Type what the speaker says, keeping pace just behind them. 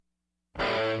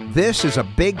This is a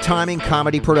Big Timing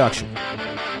Comedy production.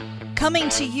 Coming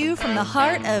to you from the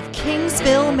heart of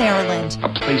Kingsville, Maryland. A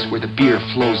place where the beer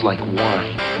flows like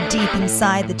wine. Deep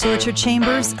inside the torture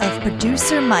chambers of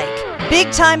producer Mike.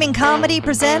 Big Timing Comedy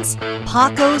presents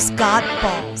Paco's Got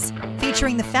Balls.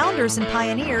 Featuring the founders and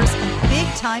pioneers of Big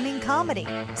Timing Comedy.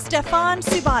 Stefan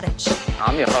Subotic.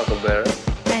 I'm your huckleberry.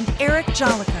 And Eric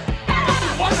Jolliker.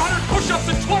 100 push-ups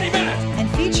in 20 minutes! And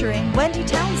featuring Wendy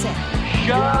Townsend.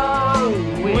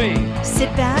 Shall-we? Sit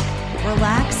back,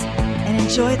 relax, and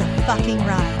enjoy the fucking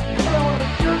ride. I want to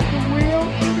jerk the wheel.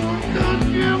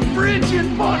 Goddamn bridge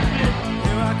and button.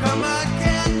 Here I come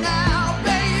again now,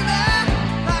 baby,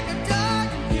 like a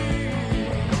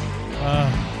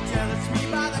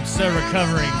dog. So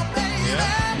recovering.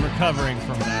 Yeah. I'm recovering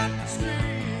from that.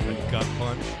 A gut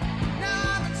punch.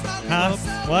 Huh?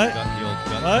 What? The old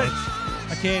gut What? punch.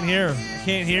 I can't hear. I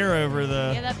can't hear over Yeah,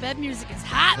 the that bed music is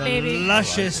hot, baby.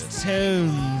 luscious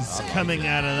tones coming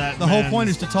out of that. The whole point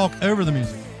is to talk over the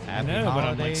music. I know, but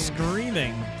I'm like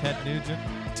screaming. Ted Nugent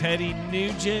Teddy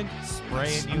Nugent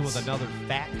spraying you with another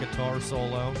fat guitar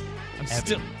solo. I'm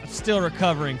still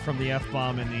recovering from the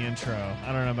F-bomb in the intro.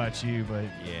 I don't know about you, but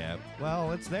Yeah,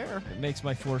 well, it's there. it makes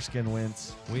my foreskin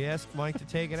wince. We asked Mike to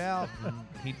take it out, and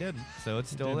he didn't, so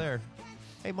it's still there.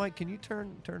 Hey, Mike, can you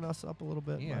turn us up a little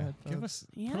bit? Yeah, give us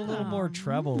Yeah. put a little more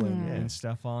treble in Yeah.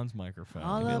 Stefan's microphone.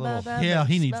 All Give me a about little- that Yeah,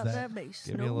 he bass, needs about that. bass.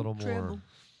 Give me a No little more. treble.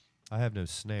 I have no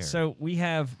snare. So we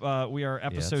have we are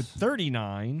episode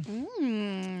 39,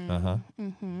 uh-huh.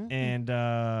 and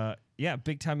yeah,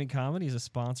 Big Timing Comedy is a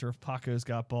sponsor of Paco's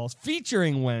Got Balls,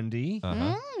 featuring Wendy,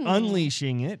 Uh-huh.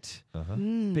 unleashing it. Uh-huh.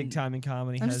 Big Timing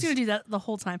Comedy. I'm has, just going to do that the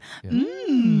whole time. Yeah.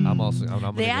 I'm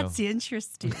gonna That's go.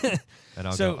 interesting. And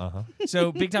I'll So- go, uh-huh.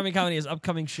 So Big Timing Comedy has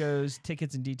upcoming shows.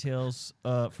 Tickets and details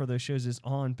for those shows is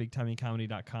on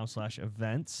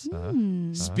bigtimingcomedy.com/events.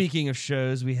 Speaking of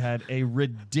shows, we had a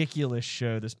ridiculous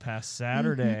show this past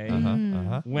Saturday.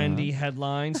 Wendy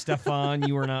headline. Stefan,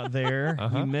 you were not there.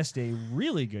 You missed a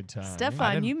really good time.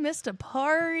 Stefan, you missed a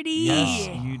party. Yes,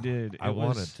 you did. I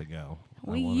wanted to go.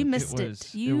 You missed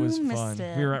it. You it was missed fun.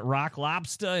 it. We were at Rock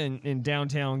Lobster in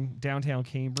downtown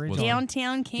Cambridge.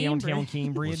 Downtown Cambridge. Downtown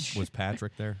Cambridge. Was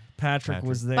Patrick there? Patrick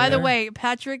was there. By the way,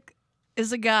 Patrick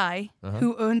is a guy Uh-huh.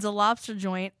 who owns a lobster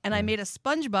joint, and I made a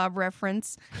SpongeBob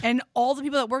reference, and all the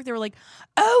people that work there were like,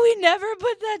 "Oh, we never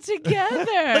put that together."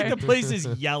 like the place is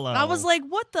yellow. I was like,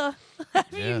 "What the? How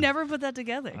do Yeah. you never put that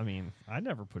together?" I mean, I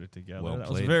never put it together. Well That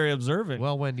was played. very observant.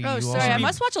 Well, Wendy, Oh, you sorry. I also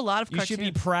must watch a lot of you cartoons.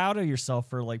 should be proud of yourself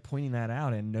for like pointing that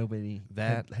out, and nobody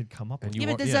had come up with and it.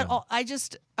 Yeah, but does yeah. that all?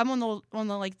 I'm on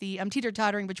the like the I'm teeter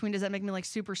tottering between. Does that make me like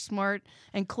super smart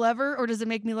and clever, or does it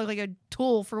make me look like a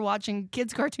tool for watching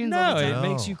kids cartoons all No, the it time?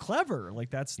 makes you clever.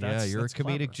 Like that's yeah, you're a that's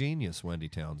comedic clever. genius, Wendy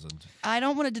Townsend. I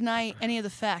don't want to deny any of the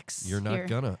facts. You're not here.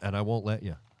 gonna, and I won't let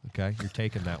you. Okay, you're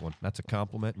taking that one. That's a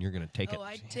compliment, and you're gonna take it. Oh,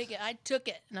 I take it. I took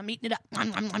it, and I'm eating it up.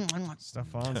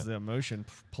 Stefan's the emotion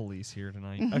police here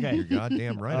tonight. Okay, You're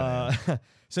goddamn right. I am.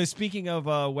 so speaking of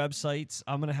websites,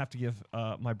 I'm gonna have to give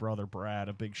my brother Brad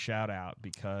a big shout out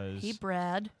because Hey,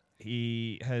 Brad.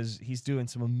 he's doing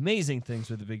some amazing things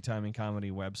with the Big Timing Comedy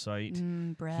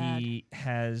website. Brad. He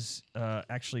has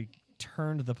actually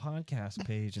turned the podcast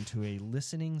page into a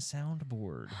listening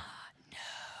soundboard.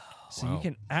 So Wow. you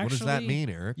can actually. What does that mean,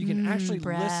 Eric? You can actually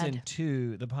Brad. listen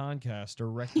to the podcast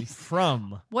directly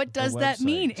from. What the does that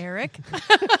mean, website. Eric?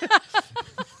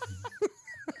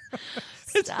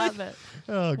 Stop it.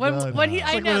 Oh When he, I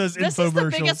like one know of those this is the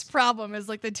infomercials. biggest problem is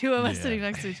like the two of us Yeah. sitting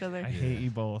next to each other. I hate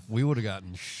you both. We would have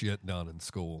gotten shit done in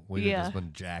school. We'd Yeah. have just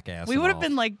been jackass. We would have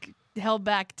been like held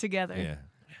back together. yeah.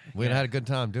 We'd have had a good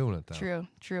time doing it though.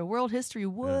 True. World history.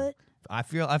 What? I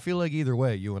feel like either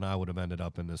way, you and I would have ended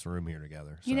up in this room here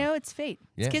together. You so. know, it's fate.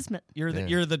 It's Yeah. kismet.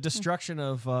 You're the destruction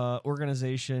of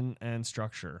organization and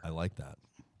structure. I like that.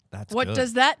 That's What good.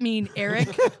 does that mean, Eric?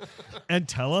 And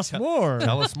tell us more.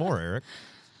 Tell us more, Eric.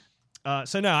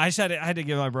 So no, I had to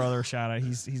give my brother a shout out.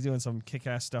 He's doing some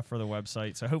kick-ass stuff for the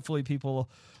website. So hopefully people.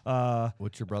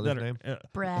 What's your brother's that are, name?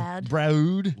 Brad.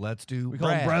 Broad. Let's do We call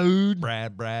him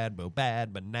Brad. Brad, Bo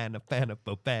Bad, Banana, Fana,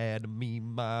 Bo Bad, me,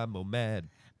 my, Mo Mad.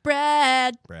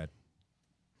 Brad. Brad.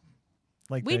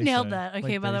 Like We they nailed say. that.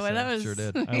 Okay, Like by they the way, say. that was Sure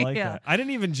did. I like yeah. that. I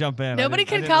didn't even jump in. Nobody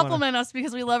can compliment us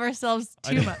because we love ourselves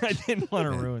too much. I didn't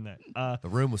want to ruin that. The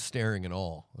room was staring in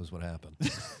awe, is what happened.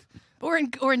 Or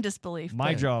in disbelief.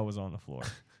 My jaw was on the floor.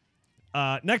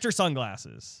 Nectar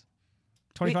sunglasses,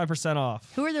 25%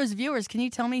 off. Who are those viewers? Can you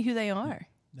tell me who they are?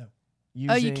 No. Oh, you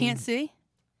using- can't see?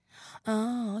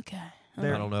 Oh, okay. I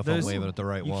don't know if I'm waving at the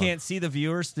right you one. You can't see the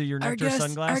viewers through your Nectar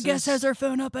sunglasses. Our guest has her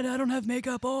phone up and I don't have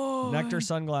makeup on. Nectar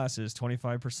sunglasses,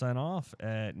 25% off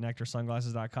at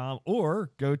nectarsunglasses.com, or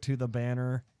go to the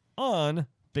banner on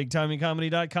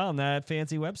BigTimingComedy.com, that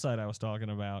fancy website I was talking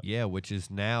about. Yeah, which is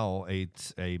now a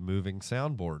moving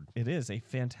soundboard. It is a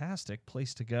fantastic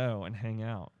place to go and hang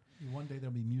out. One day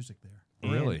there'll be music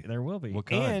there. Really? And there will be. What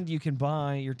kind? And you can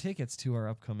buy your tickets to our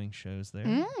upcoming shows there.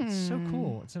 It's so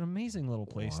cool. It's an amazing little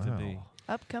place to be.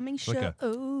 Upcoming It's like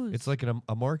shows. It's like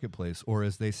a marketplace, or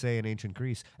as they say in ancient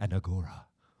Greece, an agora.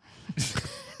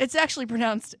 It's actually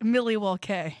pronounced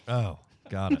Milwaukee. Oh,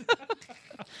 got it.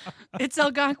 It's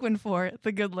Algonquin for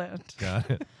the good land. Got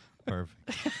it.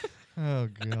 Perfect. Oh,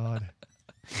 God.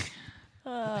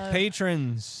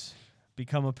 Patrons.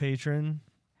 Become a patron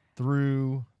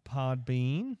through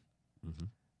Podbean.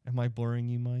 Am I blurring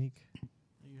you, Mike?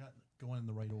 You got going in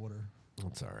the right order.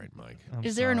 That's all right, Mike.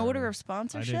 Is there an sorry. order of I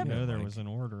sponsorship? didn't know there Mike. was an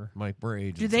order. Mike, we're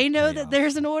agents. Do they of know chaos. that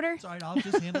there's an order? Sorry, I'll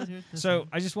just handle it here. So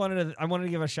I just wanted to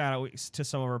give a shout out to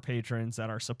some of our patrons that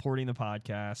are supporting the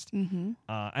podcast. And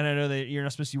I know that you're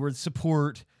not supposed to use the word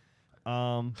support,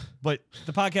 but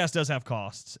the podcast does have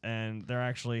costs, and they're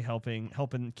actually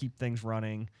helping keep things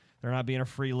running. They're not being a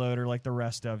freeloader like the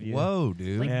rest of you. Whoa,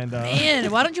 dude. And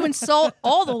Man, why don't you insult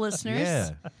all the listeners?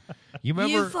 Yeah. You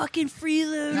remember? You fucking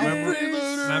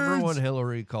freeloaders. Remember when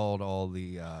Hillary called all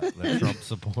the Trump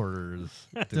supporters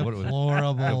Deplorable.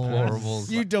 deplorables?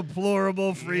 you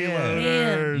deplorable Man.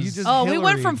 freeloaders. You just We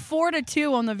went Hillary. from 4 to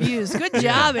 2 on the views. Good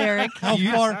job, Eric. How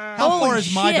far Holy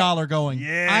is my shit. dollar going?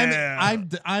 Yeah.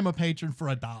 I'm a patron for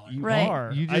 $1. You Right.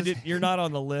 are. You're not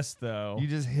on the list though. You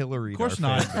just Hillaried. Of course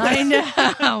our not. fan base. I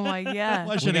know. Oh my god.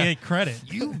 Why should I get credit?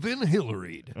 You've been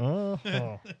Hillaried.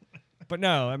 But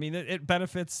no, I mean it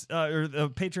benefits, or the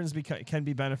patrons can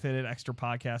be benefited. Extra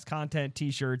podcast content,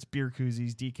 T-shirts, beer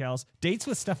koozies, decals, dates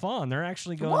with Stefan. They're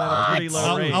actually going at a pretty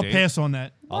low rate. I'll pass on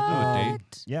that. I'll do a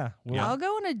date. Yeah, I'll go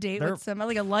on a date They're- with some,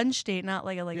 like a lunch date, not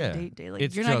like a Yeah. date date. Like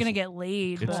It's you're not just- gonna get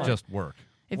laid. It's but just work.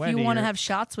 if Wendy, you want to you're- have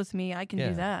shots with me, I can Yeah.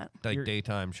 do that. Like You're-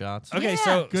 daytime shots. Okay, Yeah.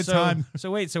 so Good so- time.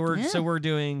 So wait, so we're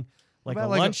doing like About a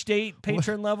like a- lunch date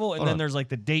patron level, and hold then on. there's like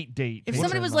the date. If patron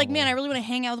somebody was like, level. "Man, I really want to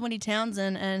hang out with Wendy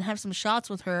Townsend and have some shots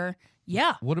with her,"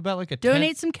 yeah, What about like a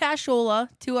donate some cashola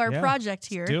to our Yeah. project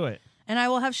here, do it. and I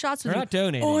will have shots with They're you. not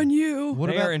donating. On you. What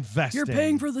they about are investing. You're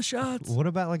paying for the shots. What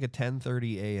about like a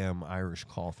 10:30 a.m. Irish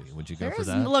coffee? Would you go for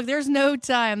that? Look, there's no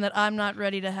time that I'm not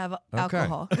ready to have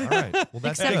alcohol. All right. Well,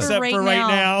 that's Except good. Except right for right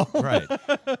now. Right.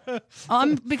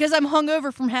 Because I'm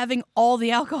hungover from having all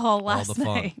the alcohol All last the fun,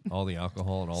 night. all the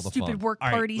alcohol, and all the Stupid fun. work All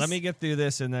right, parties. let me get through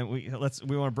this, and then we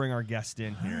want to bring our guest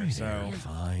in here. So,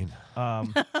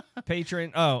 Fine.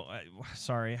 patron. Oh,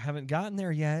 sorry, I haven't gotten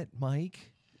there yet,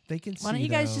 Mike. They can see. Why don't you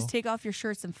guys though. just take off your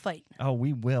shirts and fight? Oh,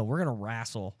 we will. We're gonna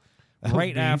wrestle That right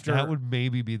would be- after. That would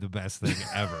maybe be the best thing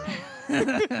ever.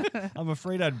 I'm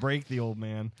afraid I'd break the old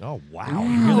man. Oh wow.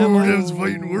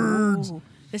 fighting words.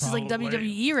 This is like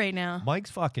WWE right now. Mike's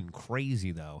fucking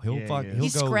crazy though. He'll Yeah, fuck. he is. He'll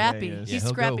He's go. scrappy. Yeah, he is. He's Yeah, he'll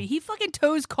scrappy. go- He fucking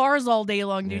tows cars all day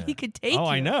long, dude. Yeah. He could take Oh, you.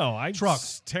 I know. I'm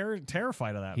Trucks.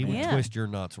 terrified of that. He man. would Yeah. twist your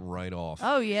nuts right off.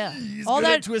 Oh yeah. good all at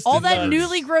that twisting nuts.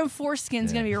 newly grown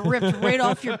foreskin's gonna be ripped right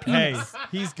off your Hey, penis.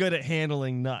 he's good at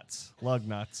handling nuts, lug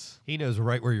nuts. He knows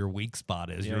right where your weak spot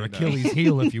is. Yeah, Your he does. Achilles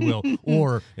heel, if you will,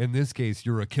 or in this case,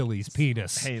 your Achilles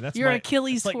penis. Hey, that's Your my,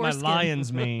 Achilles that's like foreskin. my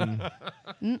lion's mane.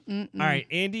 All right,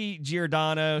 Andy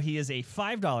Giordano. He is a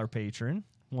 $5 patron.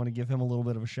 Want to give him a little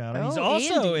bit of a shout out. He's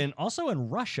Oh, also in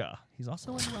Russia. He's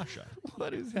also in Russia.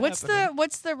 What is What's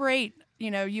the rate?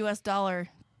 U.S. dollar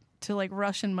to like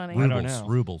Russian money. I don't know.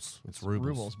 Rubles. It's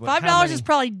rubles. But $5 how many- is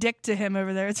probably dick to him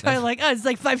over there. It's probably like, it's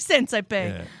like 5 cents I pay.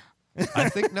 Yeah. I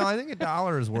think a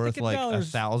dollar is worth a like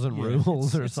dollar's- 1,000 yeah,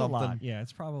 rubles or it's a lot. something. Yeah,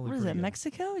 it's probably. What is pretty it, good.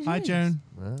 Mexico? Hi, Jeez. Joan.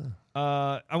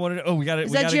 I wanted to. Oh, we got it.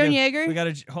 Is that Joan Yeager? We got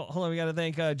to hold on. We got to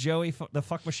thank Joey, the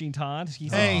Fuck Machine Todd.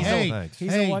 He's Hey, thanks.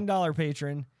 he's hey. a $1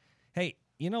 patron. Hey,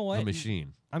 you know what? The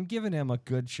machine. I'm giving him a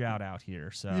good shout out here.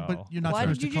 So Yeah, but you're not Why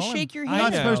supposed did you to just call shake him. your You're hand?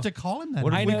 not I know. supposed to call him that.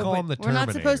 What I if we know, call but him the We're Terminator?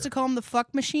 not supposed to call him the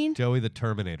fuck machine? Joey the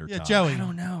Terminator. Yeah, Todd. Joey. I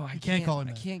don't know. I can't call him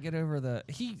I that. can't get over the.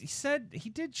 He said he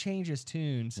did change his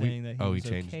tune, saying that he he was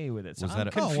changed- okay with it. So was I'm that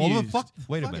a- Oh, confused. well, then fuck.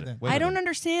 Wait a fuck it minute. then. Wait a I don't minute.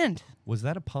 understand. Was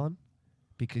that a pun?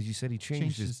 Because you said he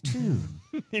changed his tune.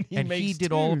 and and he makes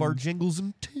did all of our tunes. jingles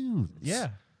and tunes.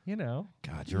 Yeah, you know,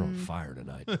 God, you're on fire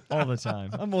tonight. all the time.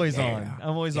 I'm always on.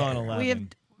 I'm always on 11. We have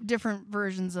different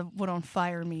versions of what on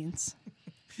fire means.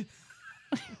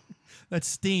 That's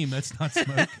steam. That's not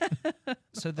smoke.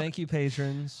 So thank you,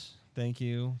 patrons. Thank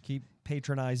you. Keep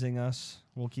patronizing us.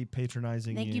 We'll keep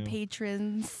patronizing Thank you,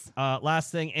 patrons.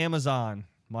 Last thing, Amazon.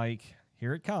 Mike,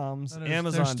 Here it comes. No,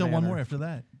 Amazon There's still banner. one more after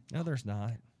that. No, there's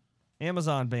not.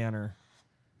 Amazon banner.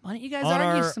 Why don't you guys on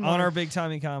argue our some on more? our Big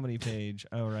Timing Comedy page.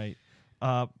 Oh, right.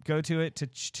 Go to it to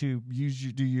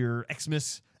do your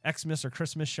Xmas or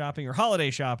Christmas shopping or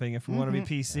holiday shopping if we want to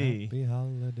be PC. Happy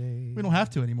holiday. We don't have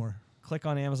to anymore. Click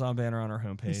on Amazon banner on our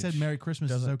homepage. He said Merry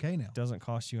Christmas is Doesn't- okay now. Doesn't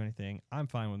cost you anything. I'm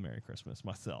fine with Merry Christmas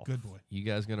myself. Good boy. You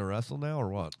guys gonna wrestle now or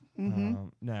what?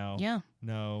 No. Yeah.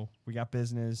 No. We got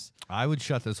business. I would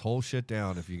shut this whole shit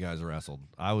down if you guys wrestled.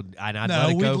 I would. I'd No, let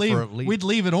it we'd go leave. for at least. We'd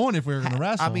leave it on if we were going to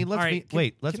wrestle. I mean, let's All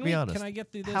right, let's can be we- honest. Can I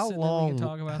get through this? How and then long? we can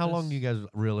talk about how this? long do you guys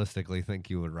realistically think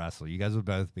you would wrestle? You guys would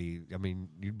both be. I mean,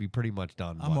 you'd be pretty much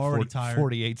done. I'm already 40 tired.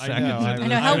 48 I seconds. know, into I this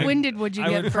know. How thing. winded would you I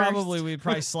get would first? we'd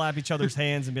probably slap each other's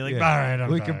hands and be like, Yeah. all right,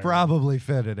 I'm we could tired." probably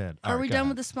fit it in. Are we done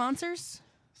with the sponsors?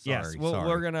 Yes, Sorry, well, sorry.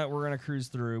 we're gonna cruise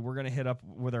through. We're gonna hit up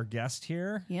with our guest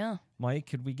here, Yeah. Mike.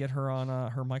 Could we get her on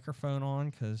her microphone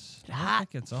on? Because I don't Hot.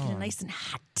 think it's Yeah, on. nice and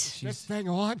hot. She's- thing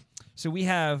on. So we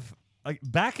have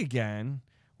back again.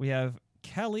 We have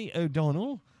Kelly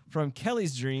O'Donnell from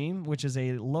Kelly's Dream, which is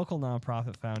a local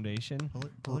nonprofit foundation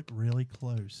Pull it really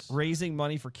close. raising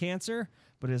money for cancer,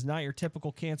 but is not your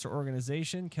typical cancer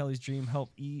organization. Kelly's Dream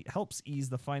helps ease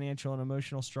the financial and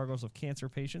emotional struggles of cancer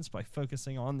patients by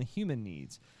focusing on the human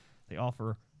needs. They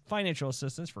offer financial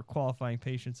assistance for qualifying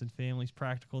patients and families'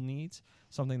 practical needs,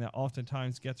 something that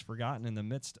oftentimes gets forgotten in the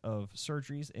midst of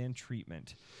surgeries and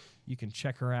treatment. You can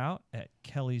check her out at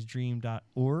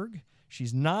kellysdream.org.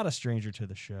 She's not a stranger to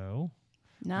the show.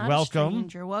 Not Welcome. a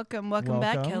stranger. Welcome back,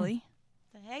 Welcome. Kelly.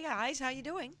 Hey guys, how you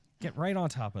doing? Get right on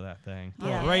top of that thing. Pull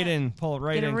Yeah. it right in. Pull it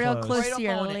right Get in it real close. close Right to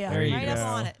your up on it. lip. There you right go. up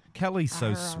on it. Kelly's so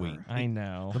Arr. sweet. I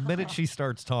know. The minute she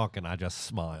starts talking, I just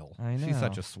smile. I She's know.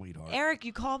 such a sweetheart. Eric,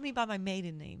 you called me by my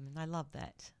maiden name, and I love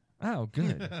that. Oh,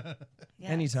 good. Yes.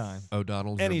 Anytime.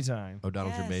 O'Donnell's Anytime.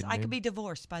 O'Donnell's your Yes, maiden I name? could be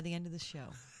divorced by the end of the show.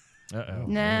 Uh-oh.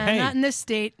 Nah, Hey, not in this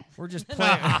state. we're just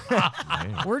planning.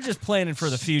 We're just planning for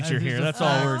the future That is here. a That's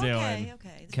all we're okay, doing.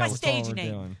 okay. It's Kel- my That's That's all stage we're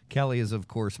name. doing. Kelly is, of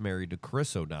course, married to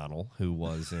Chris O'Donnell, who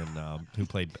was in who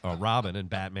played Robin in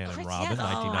Batman and Chris, Robin, yes.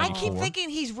 I 1994. keep thinking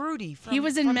he's Rudy. From, He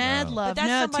was in from- Mad No. Love. But that's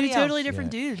No, somebody two totally else.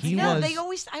 different Yeah. dudes. He No, was-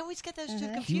 I always get those two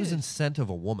confused. He was in Scent of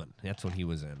a Woman. That's what he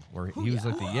was in. Where he was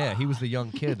like he was the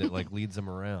young kid that like leads him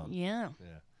around. Yeah.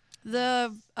 Yeah.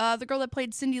 The girl that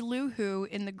played Cindy Lou Who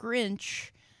in The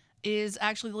Grinch is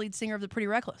actually the lead singer of The Pretty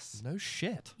Reckless. No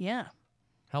shit. Yeah.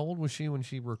 How old was she when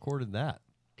she recorded that?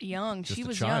 Young. Just She a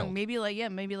was child. young.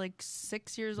 Maybe like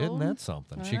 6 years Isn't old. that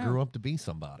something? I She know. grew up to be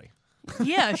somebody.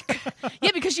 Yeah. Yeah,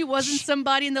 because she wasn't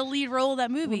somebody in the lead role of that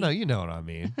movie. Well, no, you know what I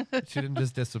mean. She didn't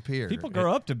just disappear. People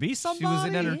grow up to be somebody. She was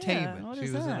in Yeah, entertainment. what she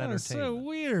is was in that? That is so entertainment.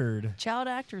 weird. Child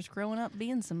actors growing up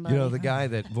being somebody. You know, the guy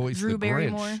that voiced Drew the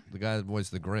Barrymore. Grinch, the guy that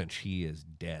voiced the Grinch, he is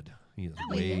dead. He is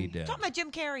way dead. Talking about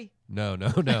Jim Carrey. No.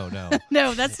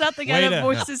 No, that's not the guy Way that to-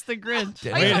 voices the Grinch.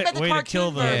 Dead. Are you Way talking to, about the way to cartoon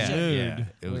kill the version? mood.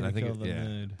 It was. Way I to think. kill the Yeah,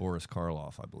 mood. Boris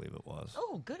Karloff, I believe it was.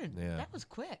 Oh, good. Yeah. That was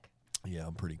quick. Yeah,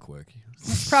 I'm pretty quick.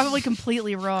 It's probably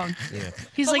completely wrong. Yeah.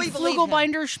 He's But like we believe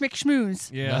Flugelbinder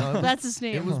Schmick-Schmooze. Yeah. That's his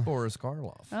name. It was Boris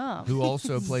Karloff, Oh. who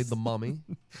also played the Mummy,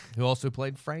 who also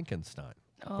played Frankenstein.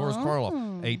 Boris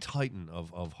Karloff, a titan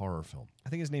of horror film. I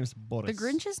think his name's Boris. The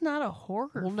Grinch is not a horror.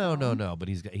 Well, no, but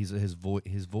he's his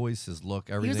voice, his look,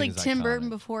 everything. He was like is Tim iconic. Burton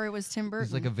before it was Tim Burton.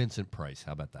 He's like a Vincent Price.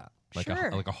 How about that? Like Sure.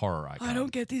 a horror icon. I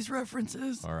don't get these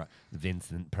references. All right,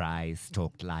 Vincent Price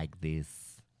talked like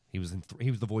this. He was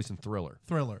he was the voice in Thriller.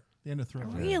 Thriller. The end of Thriller.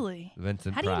 Really?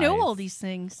 Vincent. How do you Price. know all these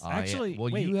things? Actually,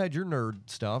 well, wait. you had your nerd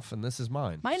stuff, and this is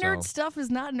mine. My so- nerd stuff is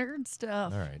not nerd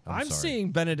stuff. All right, I'm sorry.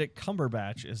 seeing Benedict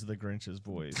Cumberbatch as the Grinch's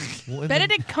voice. Well, in the-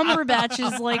 Benedict Cumberbatch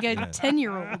is like a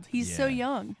 10-year-old. He's so Yeah.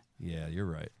 young. Yeah, you're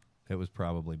right. It was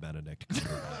probably Benedict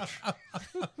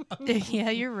Cumberbatch. Yeah,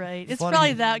 you're right. It's Funny-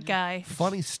 probably that guy.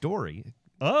 Funny story.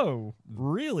 Oh,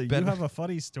 really? Ben- you have a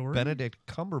funny story? Benedict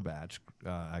Cumberbatch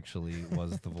actually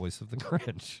was the voice of the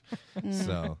Grinch.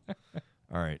 So,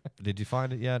 all right. Did you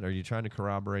find it yet? Are you trying to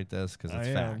corroborate this? Because it's I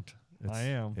am. fact. It's, I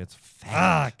am. It's fact.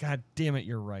 Ah, god damn it,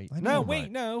 you're right. I know No, I'm wait,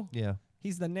 right. no. Yeah.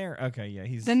 He's the narrator. Okay, yeah,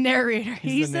 he's The narrator.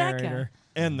 he's He's the that narrator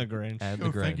and the Grinch. And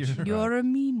Go the Grinch. figure. Right. You're a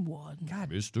mean one.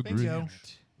 God, Mr. Bingo.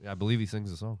 Grinch. Yeah, I believe he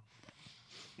sings the song.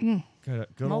 good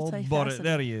old Boris. Multifaceted.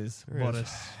 There he is. There he is.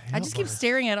 Boris. I just keep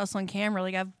staring at us on camera.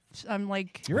 Like I'm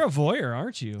like, You're a voyeur,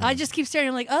 aren't you? I just keep staring.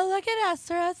 I'm like, oh, look at us.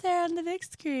 We're out there on the big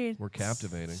screen. We're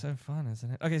captivating. So fun, isn't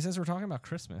it? Okay, since we're talking about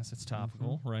Christmas, it's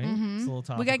topical, right? Mhm. It's a little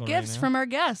topical. We got right gifts now. from our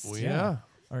guests. Well, yeah.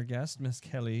 Our guest, Miss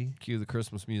Kelly. Cue the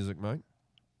Christmas music, Mike.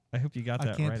 I hope you got I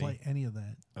that can't ready. play any of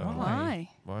that. Why?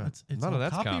 Why? It's None all of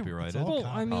that's copy- copyrighted. it's all Well,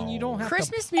 I mean, you don't have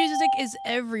Christmas music is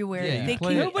everywhere. Yeah, you they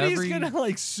play can, it Nobody's every- gonna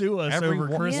like sue us every over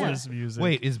one- Christmas music.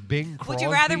 Wait, is Bing Crosby? Would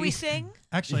you rather we sing?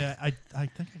 Actually, I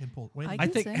think I can pull it. Wait, I a I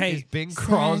minute. think. sing. Hey, Is Bing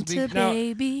Crosby? Santa Now-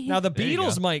 baby. now the There you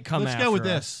Beatles go. might come let's after go with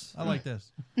us. this. I like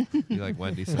this. You like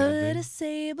Wendy Put 17? a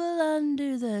sable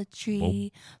under the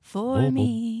tree for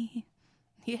me.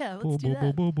 Yeah, let's do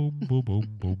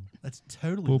that. That's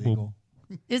totally legal.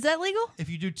 Is that legal? If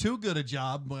you do too good a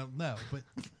job, well, no. But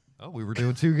Oh, we were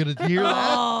doing too good a year.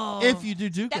 Oh, if you do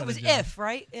too good That was a job, if,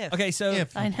 right? If. Okay, so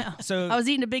If I know. So- I was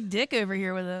eating a big dick over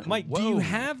here with it. Mike, do you Whoa.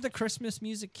 have the Christmas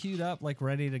music queued up, like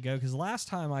ready to go? Because last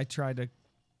time I tried to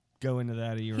go into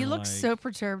that, you were He looks like, so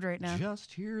perturbed right now.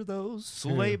 Just hear those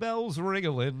sleigh bells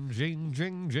ringling, jing,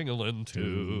 jing, jingling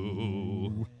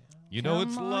too. You know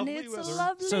it's Come on, lovely it's weather. a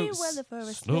lovely So, weather for a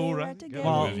snow sleigh right ride together.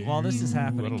 While this is I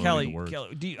happening, don't know Kelly, the words.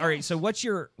 all right. So what's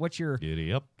your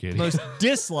Giddy up, giddy most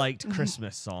disliked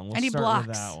Christmas song? We'll I need start with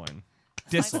blocks. that one.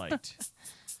 Disliked.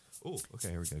 Oh,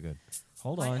 okay, here we go. Good.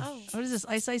 Hold on. Oh. What is this,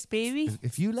 Ice Ice Baby?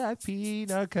 If you like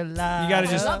pina colada, You gotta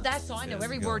I just- love that song. I know There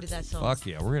every we go. word of that song. Fuck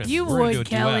yeah, we're gonna. You we're gonna do a would,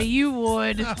 Kelly. duet. You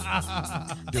would.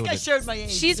 I think I showed my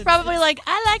age. She's probably like,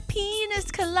 I like penis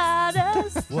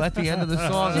coladas. Well, at the end of the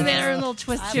song, And then her little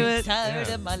twist I'm to it. tired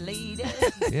of my lady.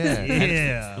 yeah,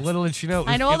 Yeah. Little did she know.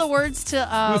 I know all the words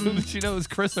to Little did she know it was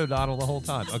Chris O'Donnell the whole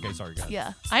time. Okay, sorry, guys.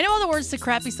 yeah. I know all the words to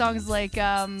crappy songs like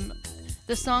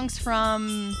the songs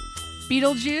from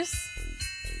Beetlejuice.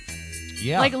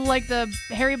 Yeah. Like the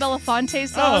Harry Belafonte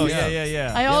songs. Oh yeah.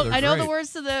 yeah. they're I know the great.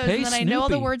 words to those, Hey, and then I know all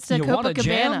the Snoopy, words to you want a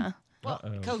jam? Copacabana. Well,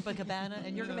 Copacabana,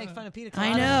 and you're gonna make fun of Pina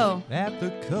I Colada. know. At the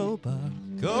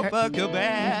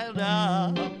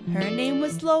Copacabana. Her name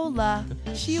was Lola.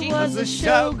 She was a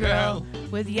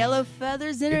showgirl with yellow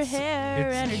feathers in her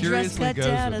hair and her dress cut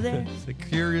down to there. It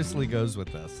curiously goes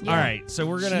with this. All right, so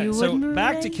we're gonna She so wouldn't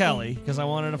back to relate. Kelly because I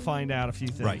wanted to find out a few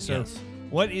things. Right, So, yes.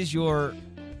 what is your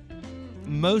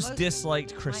most Most-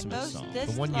 disliked My Christmas most song? The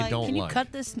one you disliked- don't Can you like.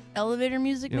 cut this elevator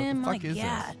music, Yeah, what man? the My fuck is this?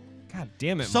 God. God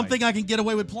damn it, something Mike. I can get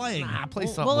away with playing. Play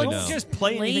something Well, we it's know. Just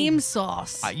play Lame anything.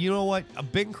 sauce. You know what?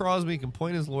 Bing Crosby can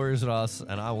point his lawyers at us,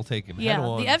 and I will take him head Yeah,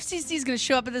 on. the FCC is going to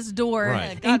show up at this door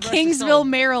Right. in God rest his Kingsville, soul.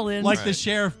 Maryland. Like the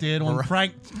sheriff did when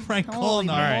Frank Holy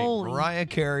Culinary. moly. Mariah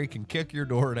Carey can kick your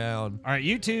door down. All right,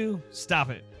 you two, stop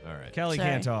it. All right. Kelly Sorry.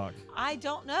 can't talk. I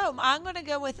don't know. I'm gonna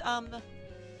go with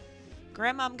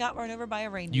Grandmom Got Run Over by a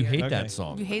Reindeer. You hate Okay. that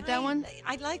song. You hate that one?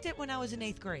 I liked it when I was in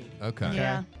 8th grade. Okay.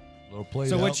 Yeah. Little play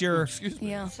So out. what's your- Excuse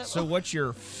me. Yeah. So what's your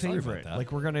about favorite? that.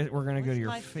 Like we're gonna go What's to your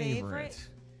my favorite?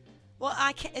 Well,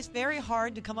 I can't, it's very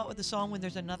hard to come up with a song when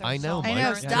there's another I know, song. I Mike. know.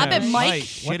 Yeah, Stop Yeah. it, Mike.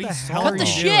 What Shitty the song. hell Cut are the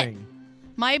you shit. doing?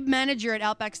 My manager at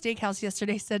Outback Steakhouse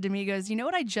yesterday said to me, he goes, you know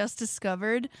what I just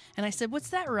discovered? And I said, what's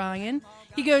that, Ryan?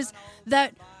 He goes,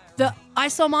 the I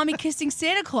Saw Mommy Kissing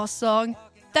Santa Claus song,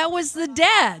 that was the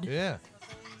dad. Yeah.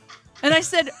 And I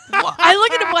said, I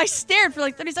looked at him, I stared for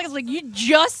like 30 seconds, like, you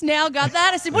just now got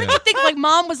that? I said, what did you think? Like,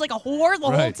 mom was like a whore the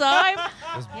whole Right. time?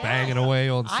 Just banging away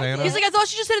on I Santa. He's like, I thought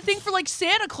she just had a thing for like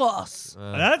Santa Claus.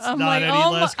 That's I'm not like, any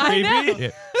oh less my- I know. creepy. Yeah.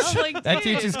 I'm like, That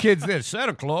dude. teaches kids this.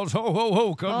 Santa Claus, ho, ho,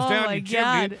 ho, comes Oh down my your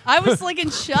God. chimney. I was like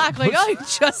in shock, like, oh, you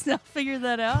just now figured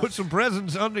that out? Put some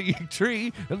presents under your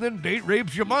tree, and then date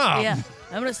rapes your mom. Yeah.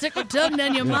 I'm going to stick my tongue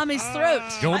down your mommy's throat.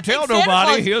 Don't tell think Santa nobody.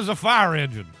 Claus- Here's a fire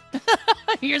engine.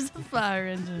 Here's the fire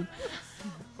engine.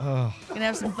 Gonna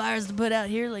have some fires to put out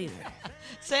here later.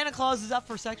 Santa Claus is up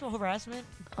for sexual harassment.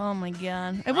 Oh my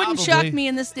God. It wouldn't Probably. shock me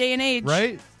in this day and age.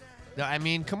 Right? I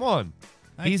mean, come on.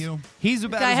 Thank you. He's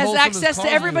about Guy as has wholesome access as to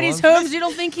Cosby everybody's was. homes. You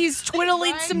don't think he's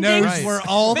twiddling some Knows dicks? Right. where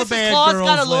all the Mrs. bad Claus girls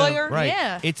got a live. lawyer. Right.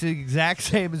 Yeah. It's the exact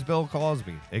same as Bill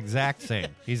Cosby. Exact same.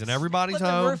 He's in everybody's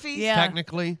Flipping home. Murphys. Yeah.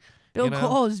 Technically. Bill you know?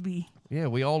 Cosby. Yeah,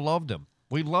 we all loved him.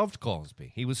 We loved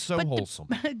Cosby. He was so wholesome.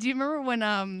 Do you remember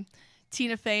when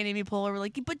Tina Fey and Amy Poehler were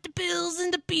like, "You put the bills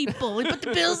into people. You put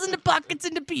the bills in the pockets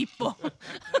into people."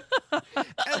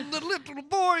 And the little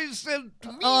boy said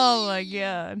to me. Oh my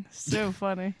God, so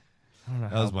funny. I don't know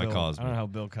That how was my Bill, Cosby. I don't know how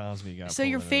Bill Cosby got. So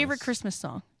your pulled into favorite this. Christmas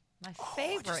song? My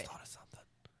favorite. Thought of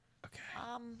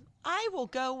something. I will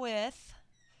go with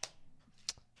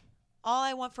All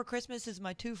I Want for Christmas Is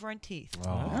My Two Front Teeth.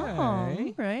 Oh,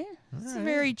 Okay. right. It's a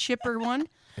very chipper one.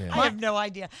 I have no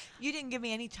idea. You didn't give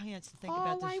me any chance to think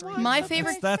about this. reason. My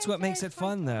favorite. That's what makes it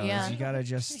fun, though. Yeah. Is you gotta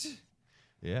just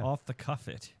Yeah. off the cuff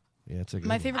it. Yeah, it's a good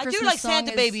My one. favorite I Christmas do like song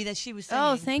Santa is- Baby that she was singing.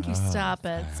 Oh, thank you. Stop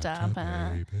it. Stop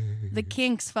it. The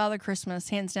Kinks' Father Christmas,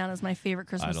 hands down, is my favorite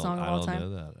Christmas song of all time. know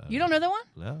that. You don't know that one?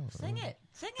 No. Sing it.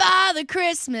 Sing it. Father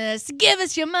Christmas, give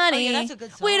us your money. Oh, yeah, that's a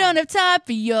good We song. don't have time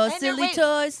for your And silly wait,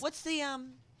 toys. What's the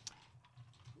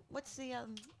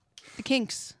The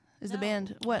Kinks is the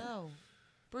band. What? No.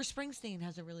 Bruce Springsteen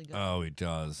has a really good. Oh, he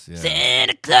does. Yeah.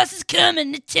 Santa Claus is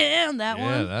coming to town. That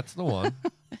Yeah, one. that's the one.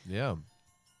 Yeah.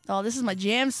 Oh, this is my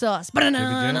jam sauce.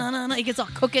 It gets all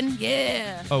cooking.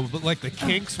 Yeah. Oh, but like the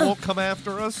Kinks won't come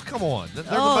after us? Come on. They're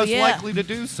the Oh, most yeah. likely to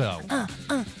do so.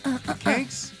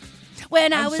 Kinks?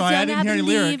 When I I'm was sorry, I young, didn't I hear any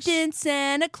believed lyrics. in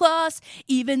Santa Claus,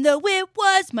 even though it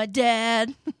was my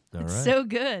dad. All It's right. so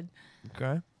good.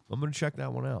 Okay. I'm going to check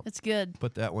that one out. It's good.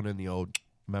 Put that one in the old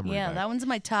memory Yeah, bank. that one's in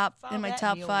my top five for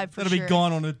That'll sure. be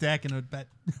gone on the deck in about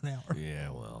an hour. Yeah,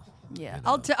 well. Yeah, you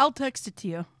know. I'll text it to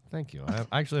you. Thank you. I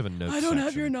actually have a note I don't have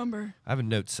section. your number. I have a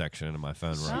note section in my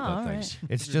phone where I Oh, put all things.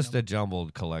 right. It's just a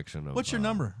jumbled collection of. What's your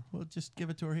number? Well, just give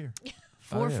it to her here.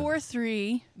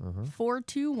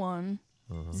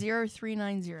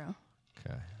 443-421-0390.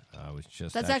 Okay. I was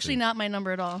just. That's actually not my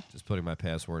number at all. Just putting my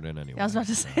password in anyway. I was about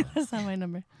to say that's not my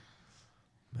number.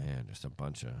 Man, just a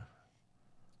bunch of.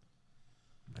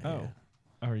 Oh,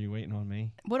 are you waiting on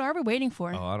me? What are we waiting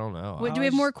for? Oh, I don't know. Wait, do we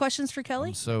have more questions for Kelly?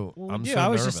 I'm so. I'm Yeah, so I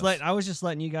was nervous. just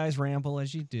letting you guys ramble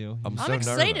as you do. I'm I'm so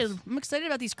excited. nervous. I'm excited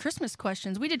about these Christmas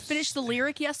questions. We did finish the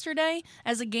lyric yesterday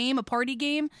as a game, a party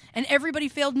game, and everybody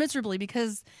failed miserably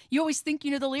because you always think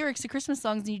you know the lyrics to Christmas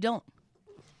songs and you don't.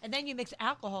 And then you mix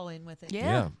alcohol in with it.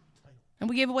 Yeah. And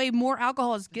we gave away more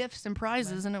alcohol as gifts and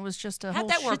prizes, and it was just a How'd whole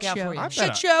that shit work out show. for you?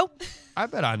 Shit show. I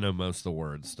bet I know most of the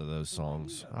words to those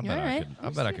songs. I bet All right. I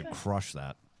bet I could crush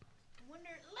that.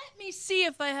 Let me see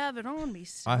if I have it on me.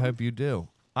 I hope you do.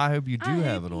 I hope you do I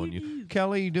have hope it on you you.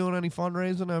 Kelly, you doing any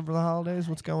fundraising over the holidays?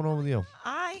 What's going on with you?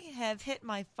 I have hit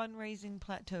my fundraising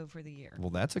plateau for the year.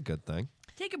 Well, that's a good thing.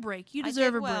 Take a break. You I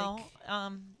deserve did a well.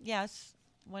 break. Yes,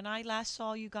 when I last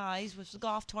saw you guys was the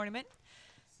golf tournament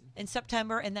in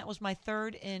September, and that was my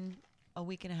third in a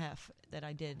week and a half that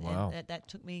I did. Wow. And that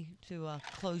took me to a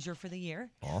closure for the year.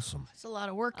 Awesome. It's a lot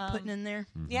of work putting in there.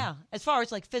 Yeah, as far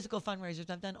as like physical fundraisers,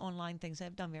 I've done online things that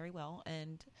have done very well.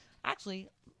 And actually,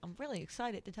 I'm really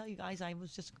excited to tell you guys I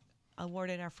was just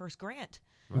awarded our first grant.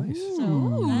 Nice.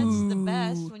 So that's the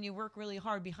best when you work really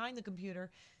hard behind the computer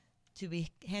to be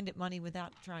handed money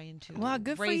without trying to Wow,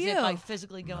 good for raise it you. by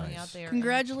physically going out there. and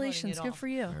Congratulations. putting it Good off. for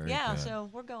you. Very Yeah, good. so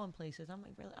we're going places. I'm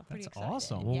pretty excited.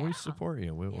 awesome. Well, Yeah. we support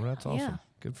you. That's awesome. Yeah.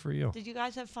 Good for you. Did you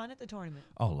guys have fun at the tournament?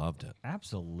 Oh, loved it.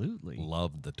 Absolutely.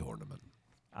 Loved the tournament.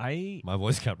 My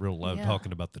voice got real low Yeah.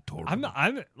 talking about the tournament.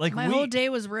 I'm like My whole day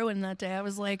was ruined that day. I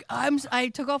was like, I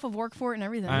took off of work for it and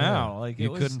everything. I know. Like you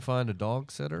it was, couldn't find a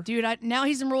dog sitter. Dude, now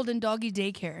he's enrolled in doggy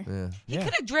daycare. Yeah. He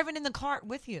could have driven in the cart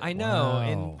with you. I know,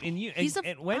 Wow. and you He's and, a-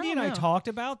 and Wendy I and don't I know. talked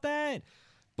about that,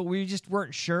 but we just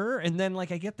weren't sure. And then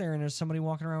like I get there and there's somebody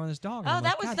walking around with his dog. and Oh, I'm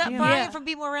that like, was "God that damn Brian it." from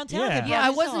Be More Around Town. Yeah. that Yeah, brought I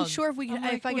his wasn't dog. sure if I'm if I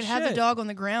like, could well, have the shit. dog on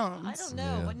the ground. I don't know,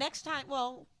 Yeah. but next time,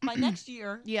 by next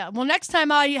year, Yeah, well, next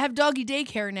time I have doggy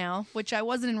daycare now, which I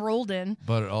wasn't enrolled in.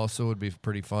 But it also would be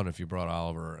pretty fun if you brought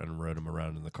Oliver and rode him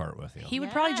around in the cart with you. He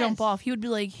would probably jump Yes. off. He would be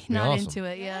like not awesome. into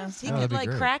it. Yeah. he Oh, could that'd be like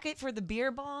great. crack it for the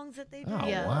beer bongs that they do. Oh,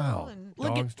 Yeah. wow. And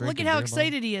Look Dogs at drinking how beer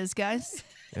excited he is, guys.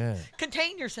 Yeah.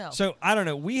 contain yourself. So I don't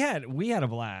know. We had a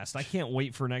blast. I can't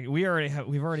wait for next. We've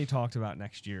already talked about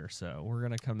next year, so we're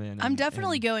gonna come in. I'm and-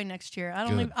 definitely and- going next year. I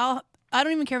don't. Good. Even, I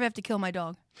don't even care if I have to kill my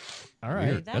dog. All right.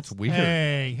 Weird. That's weird.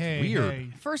 Hey, Weird. hey.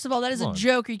 First of all, that is Come a on.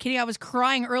 joke. Are you kidding? I was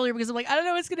crying earlier because I'm like, I don't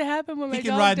know what's gonna happen when my He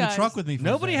dog can ride in dies. the truck with me. For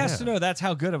Nobody a has second. to know that's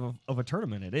how good of a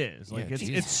tournament it is. Like Yeah, it's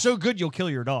Jesus. it's so good you'll kill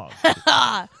your dog.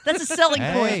 That's a selling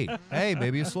Hey, point. hey,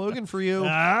 maybe a slogan for you.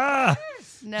 ah.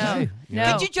 No, Hey,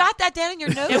 no. Did you jot that down in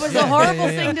your notes? It was a horrible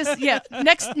thing to. Yeah.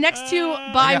 Next to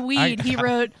buy weed, he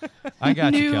wrote. I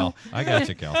got you, New- Kel. I got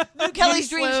you, Kel. New Kelly's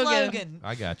dream slogan. slogan.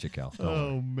 I got you, Kel.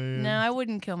 Don't worry. man. No, I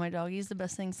wouldn't kill my dog. He's the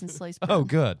best thing since sliced bread. Oh,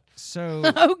 good. So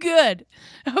Oh, good.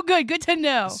 Oh, good. Good to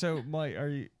know. so Mike, are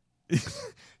you?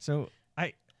 So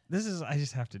I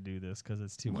just have to do this because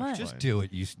it's too much. What? Just fun. do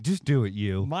it. You just do it.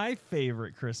 You. My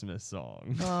favorite Christmas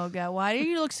song. Oh God, why do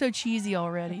you look so cheesy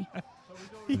already?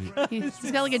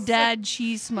 He's got like a dad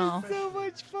cheese smile. So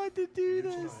much fun to do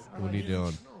this. What are you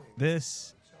doing?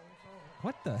 This.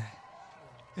 What the?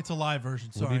 It's a live version.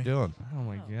 What are Sorry. you doing? Oh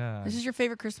my god. This is your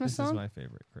favorite Christmas This song? is my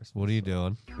favorite Christmas. What are you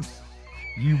doing?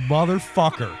 You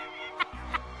motherfucker.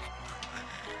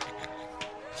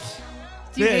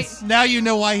 Do you This. Now you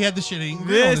know why he had the shitting. grin on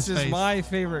This his is face. my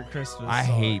favorite Christmas. I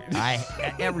song. hate.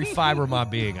 Every fiber of my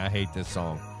being. I hate this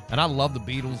song. And I love the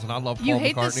Beatles and I love You Paul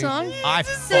hate McCartney. this song? I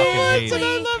fucking hate it.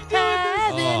 Simply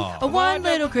having one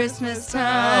little Christmas it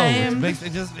time. makes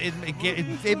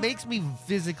it makes me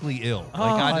physically ill. Oh,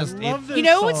 Like I just love this You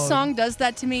know what song. song does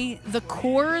that to me? The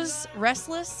Coors,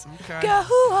 Restless. Okay.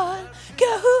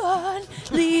 Go on,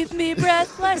 leave me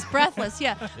breathless. Breathless,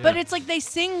 yeah. But it's like they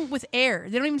sing with air.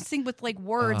 They don't even sing with like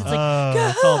words. It's like, go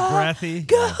it's all breathy.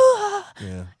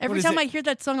 yeah. Every is time it? I hear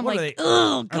that song, I'm What like,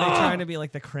 are ugh, they trying to be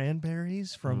like the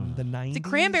Cranberries from the 90s? The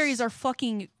Cranberries are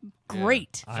fucking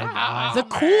great. I- The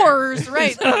Coors,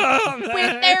 right?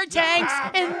 With their tanks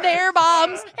and their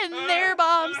bombs and their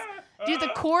bombs. Dude,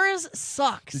 the Coors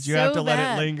sucks. Did you so have to let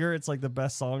bad. it linger? It's like the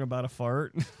best song about a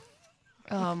fart.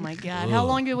 Oh my God. How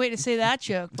long did you wait to say that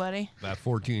joke, buddy? About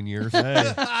 14 years.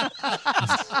 Hey.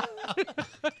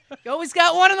 You always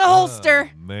got one in the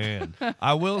holster. Man,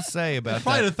 I will say about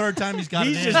Probably the that. third time he's got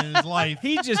He's it in, just- in his life.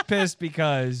 He just pissed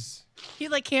because He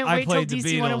like can't I wait till played the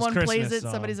DC 101 Beatles plays Christmas it.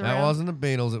 song. Somebody's around. That wasn't the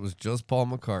Beatles. It was just Paul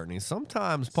McCartney.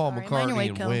 Sometimes Paul Sorry, McCartney mine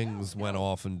and Waco. Wings went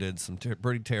off and did some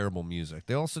pretty terrible music.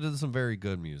 They also did some very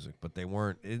good music, but they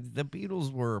weren't. The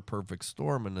Beatles were a perfect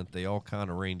storm in that they all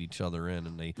kind of reined each other in,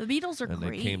 and The Beatles are they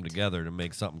great. came together to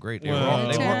make something great. They Well, were all,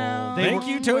 they Town were, Thank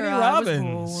you, Tony where I was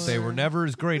Robbins. born. they were never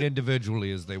as great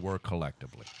individually as they were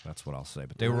collectively. That's what I'll say.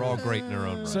 But they were all great in their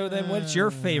own right. So then, what's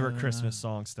your favorite Christmas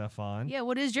song, Stefan? Yeah,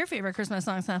 what is your favorite Christmas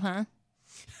song, Seth, huh?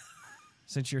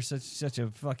 Since you're such a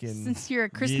fucking Since you're a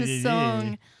Christmas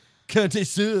song.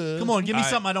 connoisseur. Come on, give me I-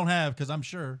 something I don't have, because I'm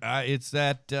sure. It's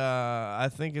that. I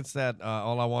think it's that.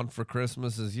 All I want for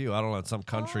Christmas is you. I don't know. It's some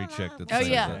country chick that Oh, sings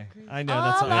yeah. it. I know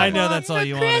that's all. All I know want that's all for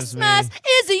you want is me. Christmas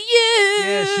is a you.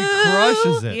 Yeah, she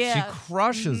crushes it. Yeah. She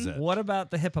crushes it. What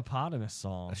about the hippopotamus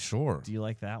song? Sure. Do you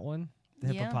like that one?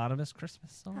 The Yeah. hippopotamus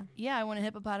Christmas song? Yeah, I want a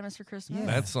hippopotamus for Christmas.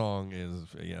 That song is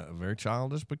very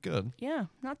childish but good. Yeah,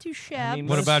 not too shabby. mean,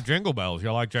 What Most- about Jingle Bells?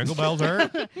 You like Jingle Bells,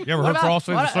 Eric? You ever What heard about-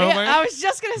 Frosty the what- Snowman? yeah, I was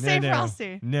just gonna say no.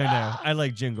 Frosty. No, I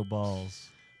like Jingle Balls.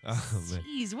 Oh, man.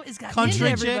 Jeez, what is got Country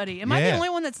into chick? everybody? Am I the Yeah. only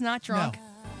one that's not drunk?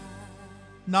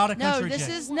 Not a No, country this chick.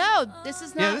 is this Yeah, not this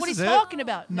what he's is it. talking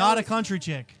about. Not No, a country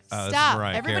chick. This is Stop.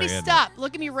 Mariah Everybody Carey, isn't stop.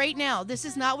 Look at me right now. This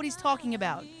is not what he's talking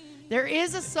about. There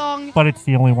is a song, But it's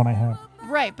the only one I have.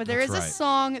 right, but there is That's a right.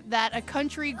 song that a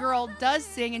country girl does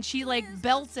sing and she like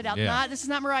belts it out. Yeah. This is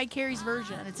not Mariah Carey's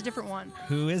version. It's a different one.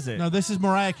 Who is it? No, this is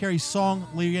Mariah Carey's song.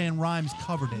 Leanne Rhymes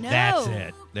covered it. No. That's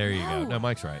it. There you go. No. No,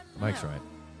 Mike's right. Mike's right.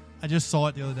 I just saw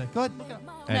it the other day. Go ahead, look it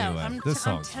up. Anyway, no, I'm, this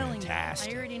I'm song's telling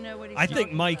fantastic. you. I already know what he's I talking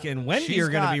think Mike and Wendy She's are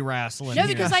going to got- be wrestling. No,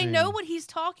 here because I soon. know what he's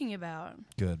talking about.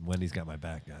 Good. Wendy's got my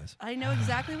back, guys. I know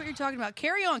exactly what you're talking about.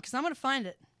 Carry on, because I'm going to find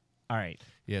it. All right.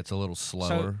 Yeah, it's a little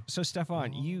slower. So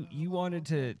Stefan, you wanted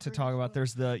to talk about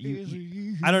there's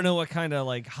you I don't know what kind of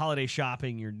like holiday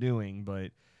shopping you're doing,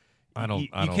 but I don't.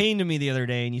 You came to me the other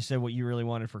day and you said what you really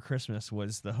wanted for Christmas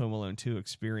was the Home Alone 2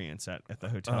 experience at the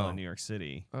hotel in New York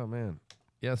City. Oh man.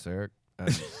 Yes, Eric.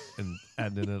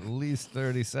 And in at least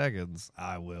 30 seconds,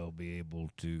 I will be able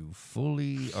to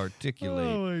fully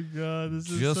articulate my god, this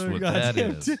just what that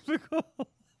is. typical.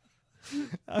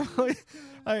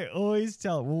 I always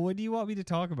tell. Well, what do you want me to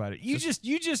talk about it? You Lisa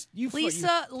just do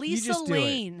it.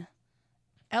 Lane.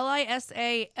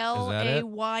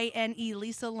 LISALAYNE.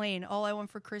 Lisa Lane. All I want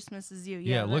for Christmas is you.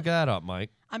 Yeah, look that up, Mike.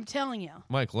 I'm telling you.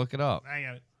 Mike, look it up. I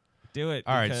got it. Do it.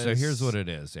 All right, so because- here's what it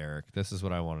is, Eric. This is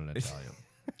what I wanted to tell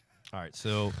you. All right,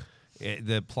 so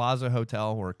the Plaza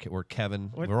Hotel where Kevin,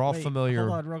 What- we're all wait, familiar.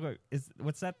 Hold on, real quick.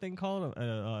 What's that thing called?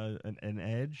 An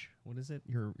Edge? What is it?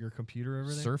 Your computer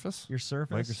over there? Surface? Your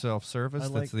Surface? Microsoft Surface. I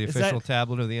like- That's the is official that-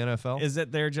 tablet of the NFL. Is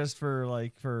it there just for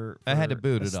I had to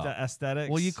boot it up. Aesthetics?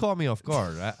 Well, you caught me off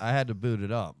guard. I had to boot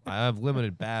it up. I have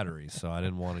limited batteries, so I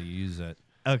didn't want to use it.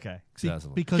 Okay.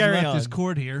 Excessively. Because Carry you left his on.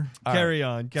 cord here. All Carry right.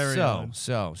 on. Carry on.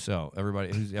 So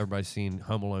everybody's seen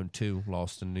Home Alone 2,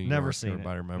 Lost in New York. Never seen it.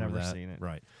 Everybody remember Never that? seen it.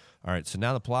 Right. All right. So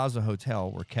now the Plaza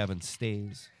Hotel where Kevin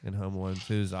stays in Home Alone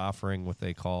 2 is offering what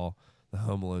they call the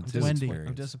Home Alone 2 Wendy. experience.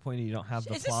 I'm disappointed you don't have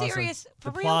the Is this Plaza. serious?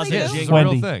 For the real, Plaza they Yeah, do? this is a jingle. real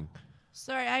Wendy. thing.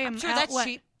 Sorry, I am I'm sure out. that's what?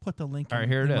 cheap. Put the link All right, in-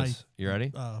 here it in my, is. You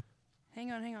ready?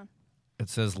 Hang on. It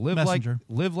says live Messenger.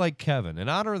 like Kevin. In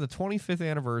honor of the 25th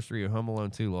anniversary of Home Alone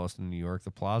 2 Lost in New York,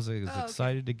 the Plaza is okay.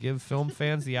 excited to give film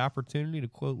fans the opportunity to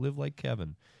quote live like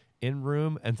Kevin. In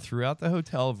room and throughout the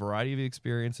hotel, a variety of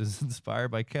experiences inspired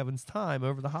by Kevin's time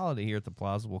over the holiday here at the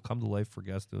Plaza will come to life for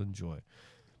guests to enjoy.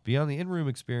 Beyond the in-room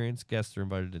experience, guests are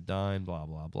invited to dine, blah,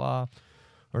 blah, blah,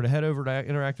 or to head over to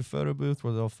interactive photo booth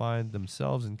where they'll find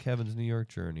themselves in Kevin's New York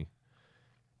journey.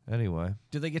 Anyway.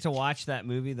 Do they get to watch that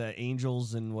movie, The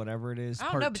Angels and whatever it is? I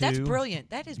don't part know, but that's 2? brilliant.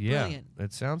 That is Yeah, brilliant.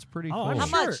 it sounds pretty Oh, cool. I'm How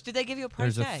sure. much? Did they give you a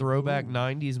price There's a tag? throwback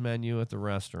 90s menu at the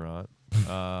restaurant.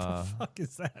 fuck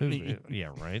is that mean? Yeah,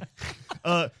 right.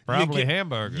 Probably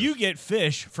hamburgers. You get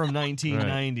fish from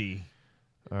 1990.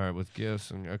 All right, with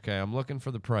gifts. Okay, I'm looking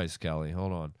for the price, Kelly.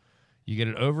 Hold on. You get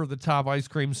an over-the-top ice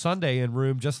cream sundae in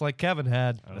room just like Kevin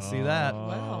had. I see that.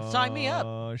 Wow. Sign me up.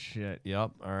 Oh, shit.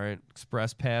 Yep. All right.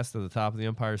 Express pass to the top of the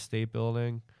Empire State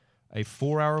Building. A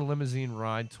 4-hour limousine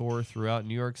ride tour throughout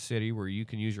New York City where you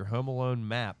can use your Home Alone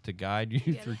map to guide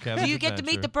you through Kevin's Do you get to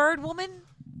meet the bird woman?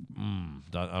 I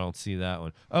don't see that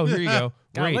one. Oh, here you go.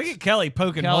 God, look at Kelly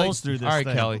poking holes through this All right,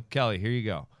 thing. Kelly, here you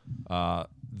go.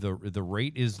 The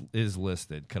rate is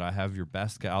listed. Could I have your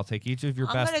best? I'll take each of your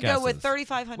I'm best gonna guesses. go with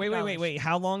 $3,500. Wait.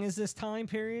 How long is this time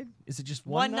period? Is it just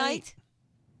one night?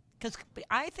 Because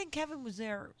I think Kevin was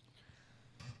there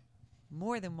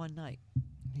more than one night.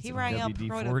 He Some rang up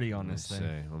WD-40 on this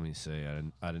thing. Let me see.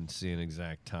 I didn't see an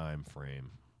exact time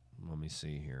frame. Let me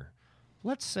see here.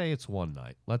 Let's say it's one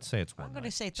night. I'm going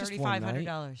to say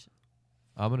 $3,500.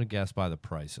 I'm going to guess by the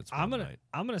price. It's one night.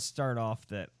 I'm gonna start off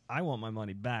that I want my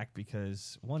money back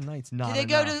because one night's not. Did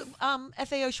they enough. go to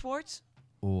FAO Schwartz?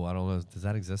 Oh, I don't know. Does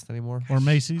that exist anymore? Or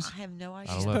Macy's? I have no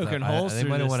idea. I don't She's know if poking that- holes they through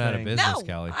might have this went out of thing. business, No,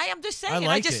 Kelly. I am just saying.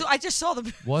 liked I just saw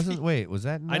the. Wait, was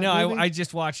that? In I that know. movie? I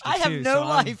just watched it I have too, no so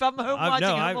life. I'm home watching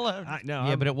Home Alone.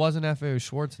 Yeah, but it wasn't FAO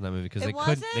Schwartz in that movie because It they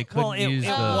couldn't. They couldn't well, it use the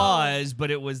was,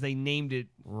 but it was they named it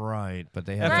right. But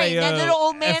they had. Right, that little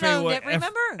old man owned it,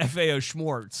 remember? FAO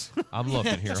Schwartz. I'm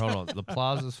looking here. Hold on. The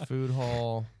Plaza's Food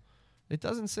Hall. It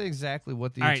doesn't say exactly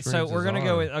what the. All right, so we're gonna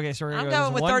go with. Okay, so we're gonna I'm go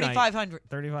going with one $3,500.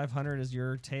 3,500 is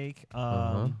your take.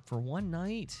 For one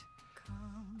night,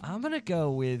 I'm gonna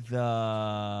go with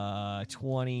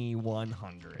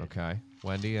 2,100. Okay,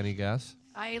 Wendy, any guess?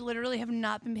 I literally have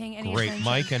not been paying any Great, attention.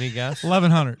 Mike, any guess?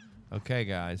 1,100. Okay,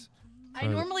 guys. I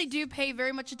normally do pay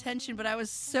very much attention, but I was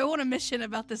so on a mission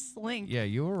about this link. Yeah,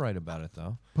 you were right about it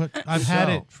though. But I've had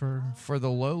it for the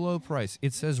low price.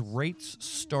 It says rates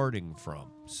starting from.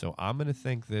 So I'm gonna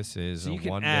think this is So you a can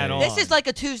 1 add day. on. This is like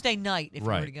a Tuesday night if you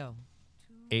were Right. to go.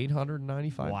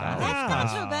 $895. Wow. That's not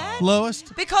so bad.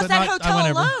 lowest. Because but that not- I hotel went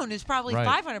every- alone is probably Right.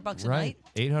 $500 a Right. night.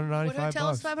 What $895 hotel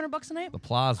is $500 a night? The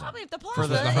Plaza. Probably the For Plaza.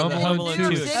 the Home Alone 2 New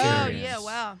York experience. City. Oh, yeah,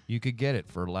 wow. You could get it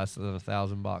for less than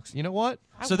 $1,000. You know what?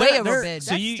 So way they're- overbid.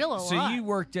 So That's you still a so lot. you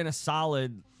worked in a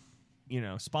solid,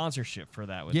 sponsorship for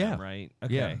that with Yeah. them, right?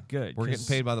 Okay, Yeah. good. We're getting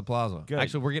paid by the Plaza. Good.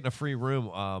 Actually, we're getting a free room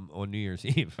on New Year's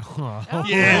Eve.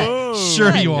 Yeah,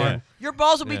 sure you Yeah. are. Your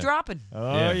balls will be Yeah. dropping.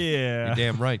 Oh yeah. You're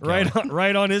damn right.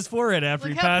 Right on his forehead after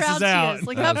Look he how passes proud out. she is.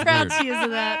 Look That how was proud weird. she is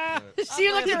of that. She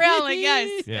looked around like, guys.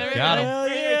 Yeah, everybody- got him. Hell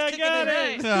yeah, I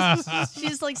got it.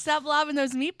 She's like, stop lobbing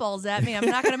those meatballs at me. I'm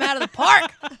knocking them out of the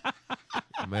park.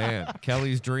 Man,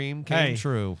 Kelly's dream came Hey.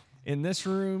 true. In this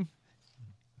room,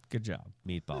 good job.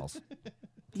 Meatballs.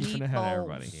 Keeping ahead of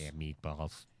everybody.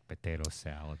 meatballs. Potato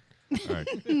salad. All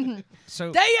right.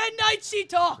 So Day and night she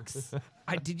talks.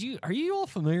 are you all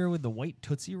familiar with the white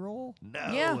Tootsie Roll? No,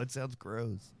 Yeah. it sounds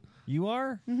gross. You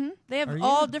are? They have Are you?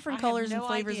 all different I have colors and no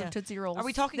flavors idea. of Tootsie Rolls. Are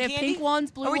we talking They have candy? pink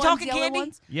ones, blue Are we ones, talking yellow candy?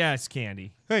 ones. Yeah, it's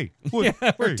candy. Hey, Yeah,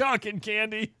 we're talking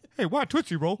candy. hey, why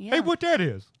Tootsie Roll? Yeah. Hey, what that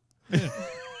is?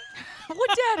 What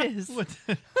that is?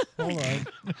 Hold on.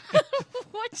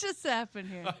 What just happened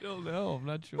here? I don't know. I'm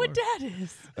not sure. What that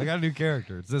is? I got a new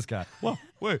character. It's this guy. Well,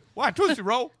 wait, why Tootsie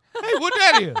Roll? Hey, what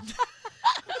that is?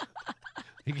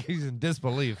 He's in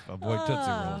disbelief of what Tootsie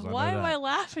Rolls. Why am I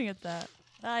laughing at that?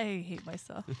 I hate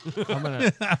myself. I'm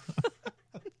gonna.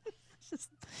 Just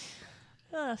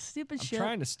stupid I'm shit.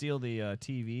 trying to steal the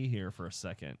TV here for a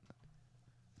second.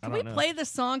 Can we play this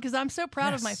song? Because I'm so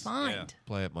proud of my Yes. find.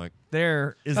 Play it, Mike.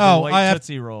 There is the Oh, white I have-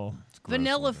 Tootsie Roll.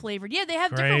 Vanilla flavored. Yeah, they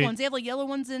have different Great. ones. They have like yellow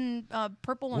ones and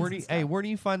purple ones. and stuff. Where do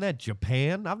you find that?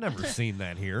 Japan? I've never seen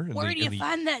that here. Where do you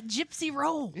find that gypsy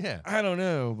roll? Yeah. I don't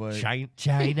know, but China.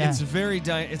 it's very.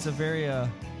 It's a very.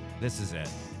 This is it.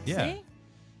 Yeah. See?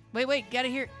 Wait, gotta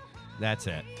hear. That's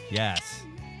it. Yes.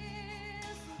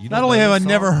 You Not don't only know have I this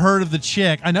never song? heard of the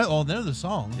chick, I know the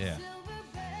song. Yeah.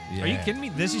 Are you Yeah. kidding me?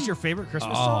 This is your favorite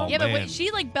Christmas Oh, song? Yeah, but man. wait, she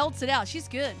like belts it out. She's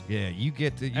good. Yeah, you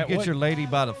get At what- your lady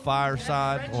by the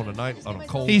fireside on a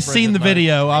cold. He's frigid seen the night.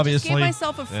 video, I just gave obviously.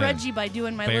 myself a Fredgie by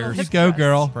doing my little Bears. hip Go, thrust.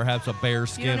 girl. Perhaps a bear You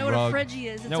skin don't know rug. what a Fredgie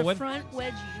is? It's No, a what- front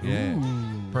wedgie. Yeah.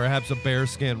 Perhaps a bear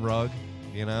skin rug.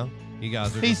 You know, you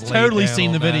guys are. He's just laid totally down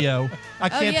seen the on that. video. I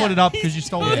can't yeah. put it up because you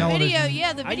stole Oh, the the television. video,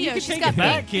 yeah, the You video. can She's take got it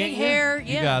back, big can't you? hair.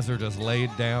 You Yeah. guys are just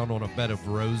laid down on a bed of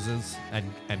roses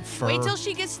and fur. Wait till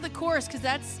she gets to the chorus, because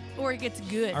that's where it gets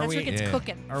good. Are That's we- where it gets Yeah.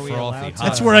 cooking. Are we Frothy allowed hot to?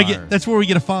 That's where I fire. get. That's where we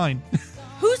get a fine.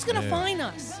 Who's gonna Yeah. find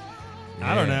us?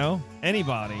 I don't Yeah. know.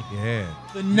 Anybody. Yeah.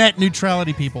 The net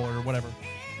neutrality people or whatever.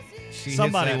 She hits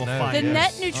Somebody that will note. find The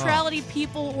Yes. net neutrality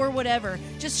people or whatever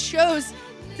just shows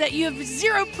that you have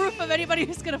zero proof of anybody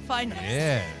who's going to find us.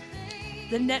 Yeah.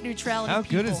 The net neutrality How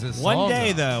people. good is this One song,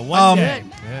 day, though? One day.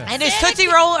 Yeah. And is Tootsie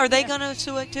Roll, are they going to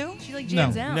sue it too? She like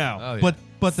jams No. out. No. Oh, yeah.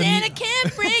 But the Santa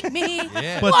can't break me.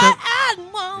 Yeah. But what the- I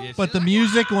want. Yeah, but the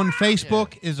music on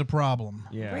Facebook is a problem.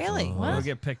 Yeah. Really? It'll What?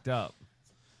 get picked up.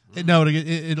 No,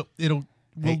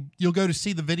 you'll go to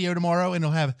see the video tomorrow and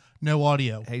it'll have no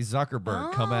audio. Hey,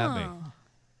 Zuckerberg, come at me.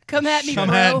 Come at me, Come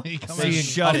bro. at me. Come at me.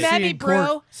 Shut Come it. at me, See in bro.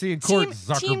 court- see in court,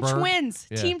 Team Zuckerberg. Twins.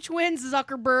 Yeah. Team Twins,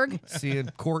 Zuckerberg. See in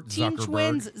court, Team Zuckerberg.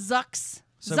 Twins, Zucks.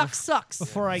 So Zuck sucks.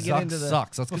 Before I get Zuck into the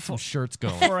sucks. Let's get some shirts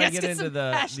going. before I Let's get get into some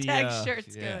the hashtag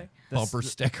shirts Yeah. going. Bumper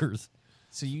stickers.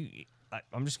 So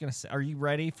I'm just gonna say, are you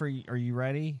ready? Are you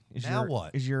ready? Is Now your,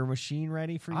 what? Is your machine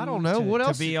ready for you? I don't know. To, What to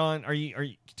else? be on? Are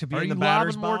you to be Are in you the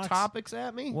batter's lobbing more box? topics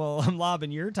at me? Well, I'm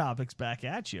lobbing your topics back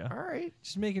at you. All right.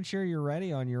 Just making sure you're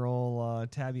ready on your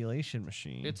old tabulation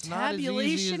machine. It's not as easy as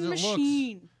Tabulation it looks.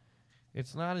 machine.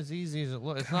 It's not as easy as it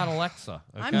looks. It's not Alexa.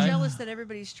 Okay? I'm jealous that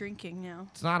everybody's drinking now.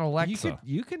 It's not Alexa.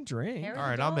 you can drink. Hair All of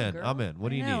right, the I'm dog, in. girl. I'm in. What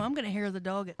do you No, need? I'm going to hair the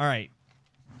dog. All right.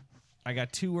 I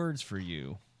got 2 words for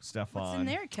you, Stefan. What's in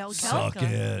there, Kelly? Suck it.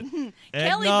 Kelly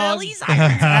Eggnog. Bellies.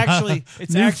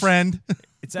 It's New actually friend.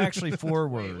 It's actually 4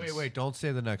 words. Wait. Don't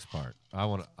say the next part. I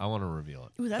want to reveal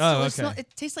it. Ooh, that's Oh, delicious. okay.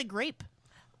 It tastes like grape.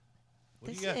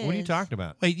 This What are you is talking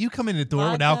about? Wait, you come in the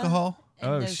door with vodka alcohol? and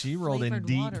Oh, those she rolled in flavored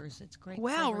deep. waters. It's great.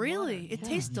 Wow, flavored really? water. It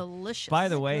tastes delicious. By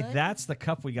the way, good. that's the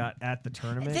cup we got at the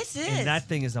tournament. This is. And that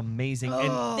thing is amazing. And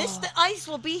The ice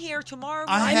will be here tomorrow.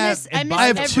 I morning. have I miss I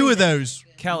have 2 of everything. those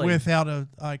Kelly. without a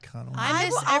icon on. I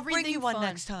miss I'll bring everything you one fun.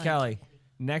 next time. Kelly,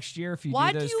 next year if you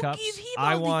Why do do those you cups, give him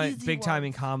I all the want easy Big Time in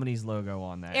ones? Comedy's logo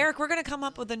on that. Eric, we're going to come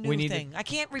up with a We new need to- thing. I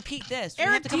can't repeat this. We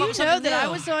have Eric, to do come up you with know something that I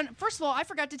new. was on? First of all, I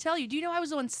forgot to tell you. Do you know I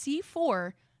was on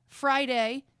C4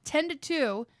 Friday 10 to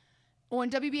 2 on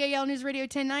WBAL News Radio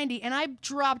 1090, and I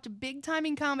dropped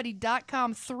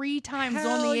BigTimingComedy.com 3 times on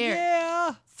Hell the air.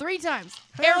 yeah! 3 times.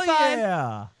 Hell Air 5.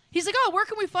 yeah! He's like, oh, where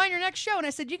can we find your next show? And I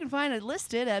said, you can find it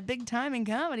listed at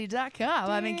BigTimingComedy.com.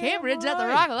 I'm in Damn Cambridge at the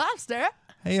right. Rock Lobster.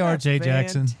 Hey, RJ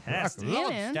Jackson. Fantastic. Yeah,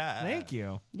 man. Thank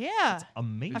you. Yeah.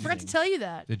 Amazing. I forgot to tell you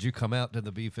that. Did you come out to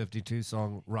the B-52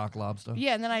 song Rock Lobster?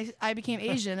 Yeah, and then I became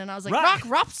Asian, and I was like, Rock-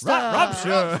 Rock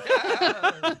Lobster.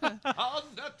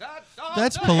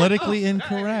 That's politically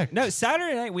incorrect. No,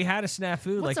 Saturday night we had a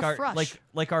snafu. What's like a our frush?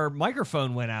 like our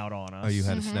microphone went out on us. Oh, you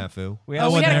had a snafu? We I had,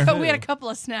 We wasn't had, there. we had a couple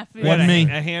of snafus. we had Wasn't me.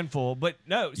 a handful, but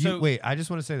no. So Wait, I just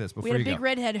want to say this We before had a you big go.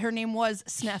 redhead. Her name was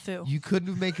Snafu. You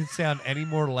couldn't make it sound any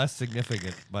more less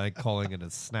significant by calling it a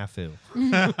snafu.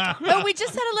 No, we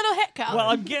just had a little hiccup. well,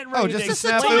 I'm getting ready just to a just a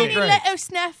snafu? tiny Great. little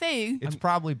snafu. It's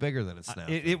probably bigger than a snafu.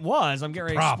 It was. I'm getting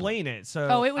ready to problem. explain it. So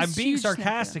Oh, it was I'm being huge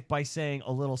sarcastic by saying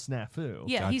a little snafu.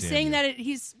 Yeah, God he's damn saying you. that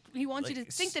he wants you to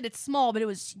think that it's small, but it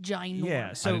was ginormous. Yeah.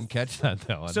 I So didn't catch that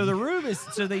though. so the room is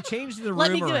so they changed the room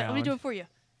Let me do it. around. Let me do it for you.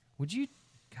 Would you?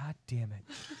 God damn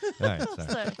it! All right, sorry.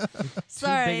 Sorry. Two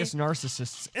Sorry. biggest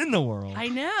narcissists in the world. I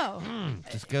know.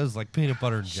 Just goes like peanut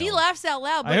butter and jelly. She laughs out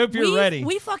loud. But I hope you're we, ready.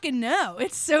 We fucking know.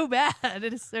 It's so bad.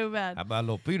 It is so bad. How about a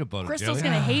little peanut butter Crystal's jelly?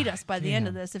 gonna hate us by the end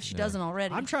of this if she doesn't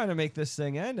already. I'm trying to make this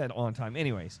thing end at on time.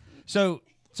 Anyways, so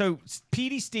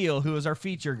Petey Steele, who is our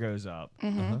feature, goes up,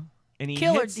 and he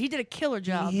Killer. hits, He did a killer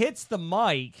job. he hits the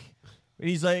mic, and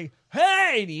he's like,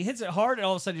 "Hey!" and he hits it hard, and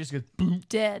all of a sudden, he just goes boom,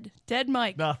 Dead. Dead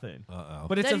Mike. nothing. Uh-oh.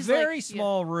 But it's That a is like- very yeah.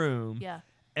 small room, Yeah.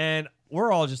 and we're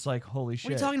all just like, "Holy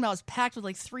shit!" What are you talking about? It was packed with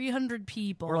like 300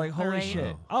 people. We're like, "Holy alright?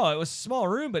 shit!" Oh, it was a small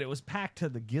room, but it was packed to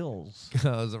the gills. It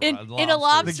was In lobster. a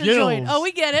lobster The joint. gills. Oh,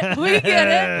 we get it. We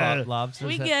get it. Lobsters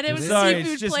We have- get it. It was a Sorry,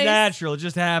 seafood it's just place. natural. It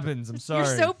just happens. I'm sorry.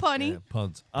 You're so punny. Yeah,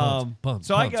 puns, Um, puns,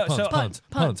 so I go- so- puns,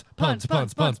 puns, puns,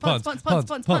 puns, puns, puns, puns, puns,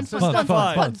 puns, puns,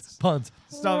 puns, puns,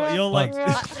 Stop. You'll like.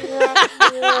 puns,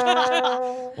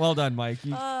 Well done, Mike.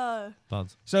 You-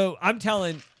 puns. So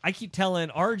I keep telling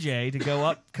RJ to go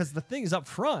up because the thing is up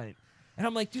front. And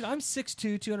I'm like, dude, I'm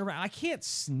 6'2", 200 pounds. I can't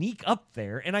sneak up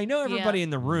there. And I know everybody Yeah. in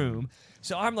the room.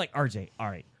 So I'm like, RJ, all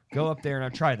right, go up there and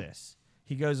I'll try this.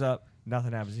 He goes up,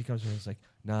 nothing happens. He comes over and he's like,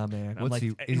 nah, man. I'm What's like,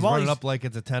 he? He's while running up like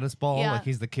it's a tennis ball, Yeah. like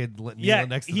he's the kid kneeling Yeah,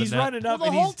 next to he's the net. running Well, up. the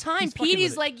and whole he's time, fucking with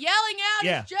Petey's it. like yelling out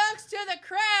Yeah. his jokes to the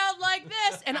crowd like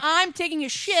this, and I'm taking a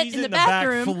shit She's in the in the back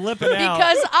bathroom flipping out.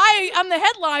 because I'm the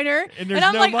headliner, And and, there's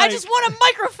I'm no like, I mic. just want a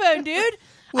microphone, dude.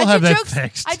 We'll I have do that jokes.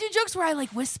 fixed. I do jokes where I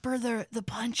like whisper the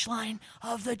punchline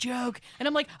of the joke, and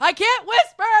I'm like, I can't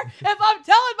whisper if I'm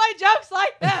telling my jokes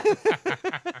like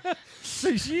that.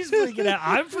 So she's freaking out.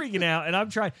 I'm freaking out, and I'm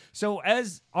trying. So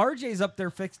as RJ's up there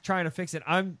trying to fix it,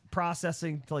 I'm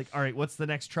processing to like, all right, what's the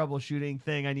next troubleshooting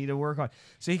thing I need to work on?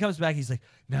 So he comes back. He's like,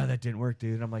 no, that didn't work,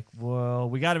 dude. And I'm like, well,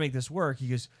 we got to make this work. He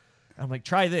goes, I'm like,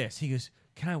 try this. He goes,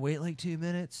 can I wait like 2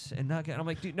 minutes and not get? I'm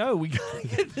like, dude, no, we gotta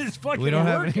get this fucking. We don't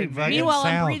have working, any man." Meanwhile, I'm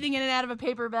sound. breathing in and out of a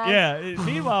paper bag. Yeah.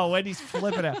 Meanwhile, Wendy's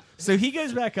flipping out. So he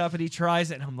goes back up and he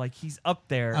tries it, and I'm like, he's up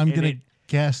there. I'm and gonna it-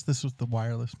 guess this was the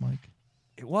wireless mic.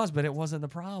 It was, but it wasn't the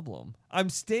problem. I'm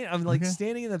like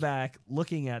standing in the back,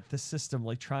 looking at the system,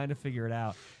 like trying to figure it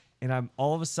out, and I'm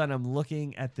all of a sudden I'm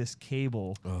looking at this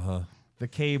cable. The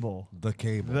cable. The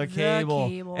cable. The cable.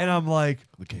 cable. And I'm like,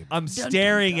 I'm Dun,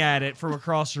 staring dun, at it from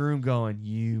across the room going,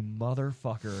 you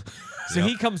motherfucker. So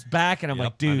he comes back and I'm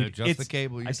like, I know dude, just it's the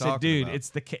cable you're I said, talking dude, about."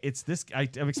 it's this.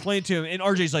 I'm explaining to him, and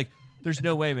RJ's like, there's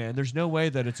no way, man. There's no way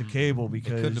that it's a cable It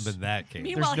because couldn't have been that cable.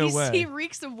 Meanwhile, There's no way. he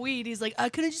reeks of weed. He's like,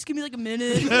 couldn't just give me like a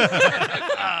minute?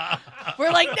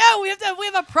 We're like, no, we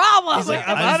have a problem. He's like,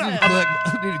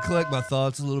 I need to collect my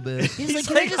thoughts a little bit. He's like,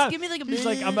 can you just give me like a minute? He's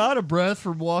like, I'm out of breath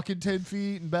from walking 10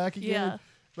 feet and back again. Yeah.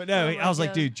 But no, Oh my I was like,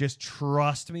 God. dude, just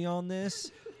trust me on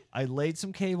this. I laid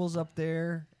some cables up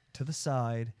there to the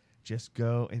side. Just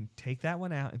go and take that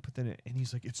one out and put that in. And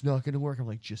he's like, it's not going to work. I'm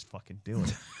like, just fucking do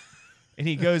it. And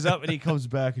he goes up and he comes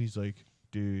back and he's like,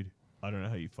 dude, I don't know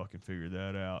how you fucking figured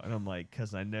that out. And I'm like,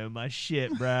 because I know my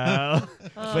shit, bro.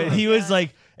 But he was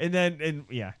like, and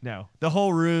yeah, no. The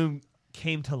whole room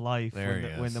came to life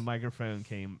when the microphone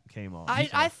came on.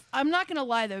 I'm not gonna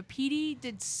lie though, Petey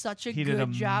did such a He did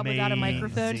good job without a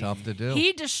microphone. amazing. Tough to do.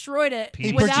 He destroyed it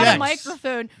He without a projects.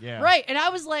 microphone. Yeah. Right. And I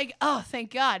was like, oh,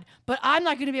 thank God. But I'm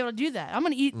not gonna be able to do that. I'm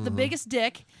gonna eat the biggest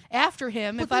dick after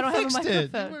him if I don't have a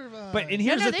microphone. But and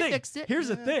here's no, the they thing. fixed it. Here's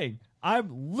the thing.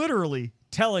 I'm literally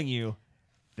telling you,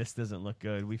 this doesn't look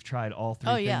good. We've tried all three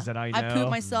Oh, things yeah. that I know. I pooped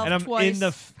myself and I'm twice. in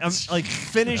the. I'm like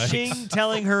finishing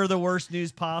telling her the worst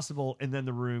news possible, and then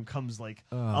the room comes like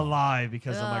alive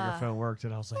because the microphone worked,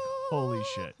 and I was like, holy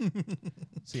shit.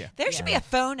 So yeah, There should be a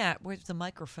phone app with the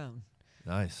microphone.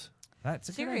 Nice. that's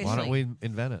a good Seriously. Why don't we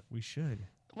invent it? We should.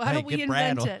 Why Hey, don't we get Brad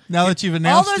invent on. it? Now that you've All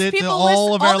announced those it to people,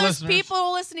 all of all our those listeners,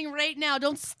 people listening right now,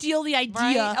 don't steal the idea.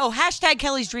 Right? Oh, hashtag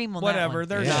Kelly's dream on Whatever.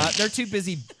 that one. They're not. They're too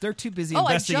busy. They're too busy Oh,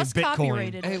 I investing just in Bitcoin.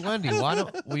 copyrighted Hey, it. Wendy, why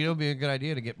don't we? It'd be a good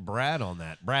idea to get Brad on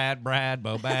that. Brad,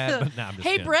 Bo, Bad. But nah, I'm just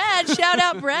Hey, kidding. Brad! Shout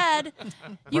out, Brad.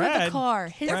 You have Brad? the car.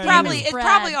 His Brad name who? is It Brad.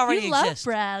 probably already you love exists.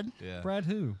 Brad. Yeah. Brad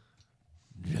who?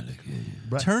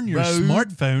 turn your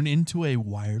smartphone into a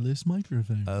wireless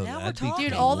microphone. Oh, Now we're that'd be talking.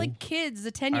 Dude, cool. all the kids,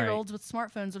 the 10-year-olds with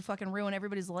smartphones would fucking ruin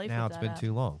everybody's life. Now with it's that been app.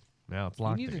 too long. Now it's You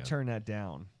locked need to again. turn that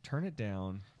down. Turn it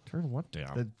down. Turn what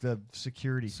down? The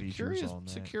security Security features is, on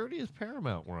that. security is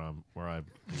paramount where I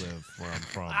live, where I'm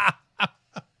from.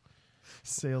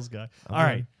 Sales guy. I'm All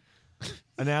right.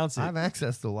 Announce I it. have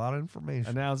access to a lot of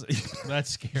information. Announce it. That's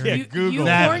scary. Yeah, You- Google.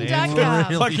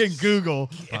 Youporn.com. Fucking Google.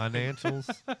 Financials.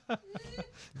 a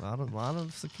lot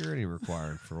of security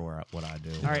required for what I do.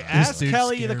 All right, This ask dude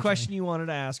Kelly the scares question you wanted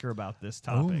to ask her about this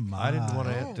Oh topic. my! I didn't want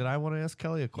to. Did I want to ask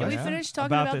Kelly a Did we question? finish talking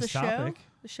About about the this show? topic.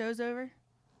 The show's over.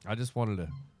 I just wanted to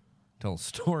tell a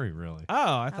story, really. Oh,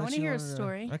 I thought wanna you hear a wanted to-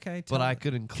 story. Okay, But tell I it.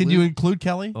 could include. Can you include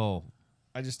Kelly? Oh,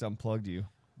 I just unplugged you.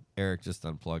 Eric just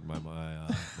unplugged my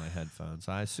my headphones.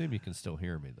 I assume you can still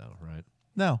hear me though, right?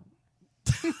 No.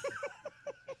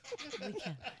 We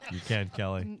can. You can,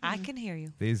 Kelly. I can hear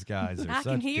you. These guys are I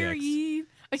such can hear dicks. you.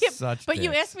 Okay, Such but you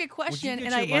dicks. asked me a question get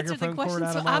and I your answered the microphone cord question,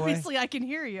 out so of my way? obviously I can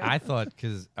hear you. I thought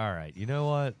because all right, you know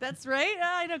what? That's right.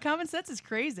 I know common sense is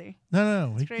crazy.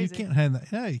 No. You crazy. can't have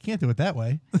that. No, you can't do it that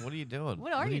way. What are you doing?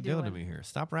 What are you you doing to doing? me here?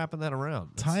 Stop wrapping that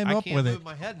around. Tie him I up can't with move it.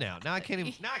 my head now. Now I can't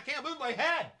even. Now I can't move my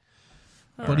head.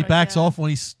 But he my backs God. off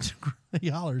when he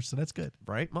hollers, so that's good.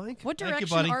 Right, Mike? What Thank you, direction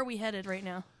buddy. are we headed right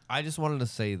now? I just wanted to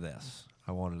say this.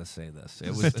 It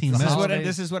was 15 it's the minutes. holidays.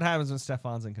 This is what happens when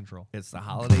Stefan's in control. It's the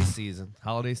holiday season.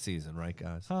 Holiday season, right,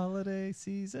 guys? Holiday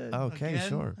season. Okay, Again?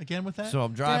 sure. Again with that? So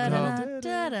I'm driving home.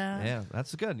 Da-da-da-da. Yeah,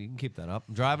 that's good. You can keep that up.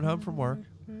 I'm driving home from work.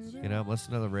 You know, I'm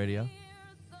listening to the radio.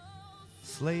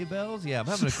 Sleigh bells. Yeah, I'm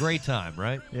having a great time,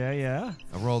 right? Yeah.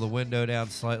 I roll the window down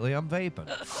slightly. I'm vaping.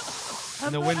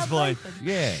 And the wind's blowing.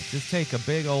 Yeah, just take a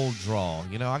big old draw.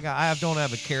 You know, I don't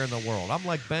have a care in the world. I'm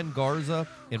like Ben Garza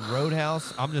in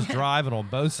Roadhouse. I'm just driving on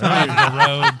both sides of the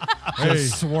road,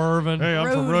 just swerving. Hey, I'm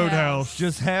from Roadhouse. Roadhouse.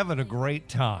 Just having a great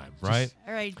time, right?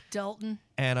 All right, Dalton.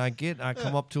 And I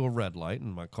come up to a red light,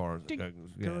 and my car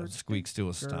squeaks to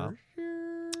a stop.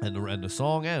 And the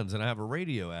song ends, and I have a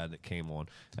radio ad that came on,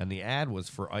 and the ad was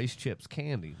for Ice Chips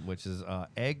candy, which is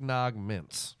eggnog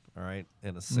mints, all right,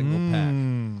 in a single pack.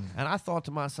 And I thought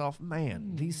to myself,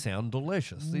 man, these sound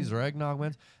delicious. These are eggnog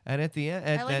mints. And at the end,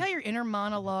 I like how your inner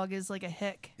monologue is like a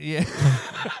hick. yeah,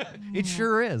 it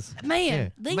sure is. Man, Yeah.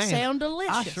 they Man, sound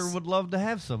delicious. I sure would love to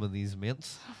have some of these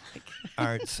mints. All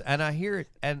right, and I hear it,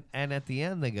 and at the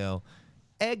end they go,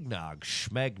 eggnog,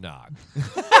 Smegnog.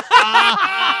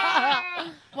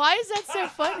 Why is that so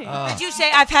funny? Did you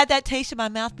say I've had that taste in my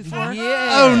mouth before? Yeah.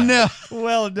 Oh no.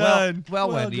 Well done. Well,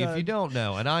 Wendy, if you don't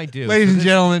know, and I do, Ladies and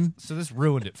gentlemen, so this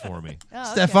ruined it for me. Oh,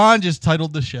 okay. Stefan just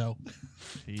titled the show.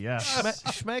 Yes.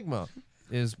 Schmegma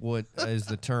is what is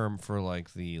the term for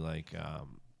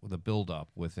the buildup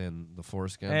within the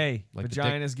foreskin. Hey, like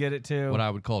vaginas get it too. What I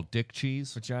would call dick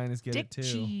cheese. Vaginas get Dick it too.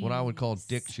 cheese. What I would call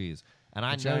dick cheese. And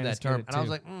I know Vaginas that get term. it And I was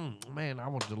too. like, man, I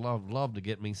would love to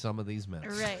get me some of these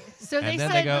mints. Right. So they And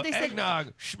then said, they go, but they said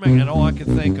eggnog, schmeg. And all I could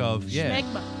think of,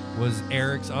 Schmegma. was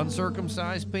Eric's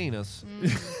uncircumcised penis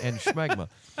and schmegma.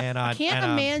 And Can't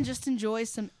a man just enjoy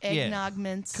some eggnog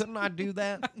mints? Couldn't I do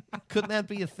that? Couldn't that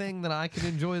be a thing that I could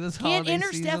enjoy this Can't holiday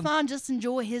Inner season? Stefan just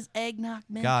enjoy his eggnog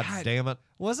mints? God damn it.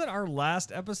 Wasn't our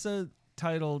last episode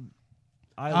titled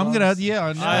I I'm love, gonna, yeah,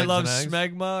 I know. I Eggs love and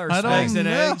eggs? Smegma or I don't Smegs and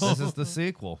know. Eggs? This is the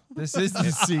sequel. This is the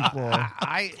sequel.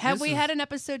 Have we had an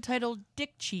episode titled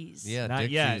Dick Cheese? Yeah, Not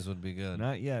dick yet. cheese would be good.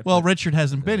 Not yet. Well, but- Richard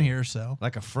hasn't been here, so.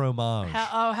 Like a fromage.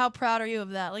 How proud are you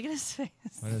of that? Look at his face.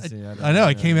 What is he? I know,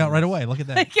 it came out right away. Look at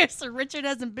that. I guess so Richard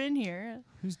hasn't been here.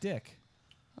 Who's Dick?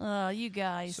 You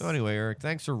guys. So anyway, Eric,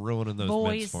 thanks for ruining those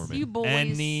boys, mints for me. you boys.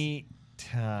 Any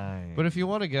time. But if you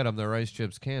want to get them, they're Rice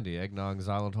Chips Candy, Eggnog,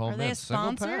 Island Hall Are they a mints, single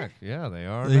sponsor? pack. Yeah, they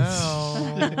are They- now.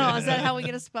 Oh, is that how we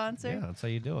get a sponsor? Yeah, that's how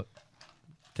you do it.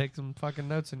 Take some fucking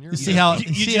notes in your. You see how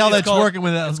that's working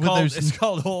with it's with called, those. it's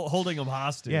called holding them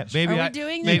hostage. Yeah, maybe Are I we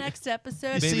doing the maybe, next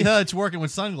episode? You see how it's working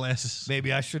with sunglasses.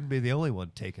 maybe I shouldn't be the only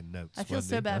one taking notes. I feel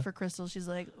so Wendy, bad huh? for Crystal. She's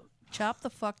like, chop the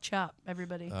fuck chop,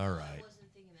 everybody. All right.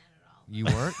 You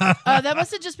weren't? That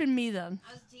must have just been me then.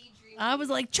 I was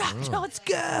like, chop, chop, let's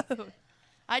go.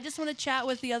 I just want to chat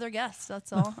with the other guests.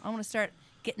 That's all. I want to start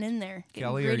getting in there. Getting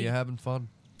Kelly, are gritty. you having fun?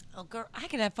 Oh, girl, I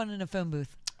can have fun in a phone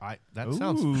booth. That Ooh.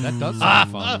 does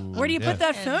sound fun. Where do you put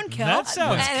that phone, Kel? That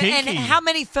sounds And kinky. how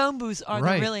many phone booths are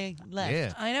Right. there really left?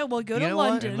 Yeah. I know. Well, go You to know what?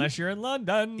 London. Unless you're in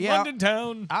London, Yeah. London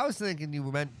town. I was thinking you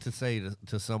were meant to say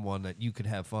to someone that you could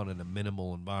have fun in a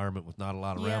minimal environment with not a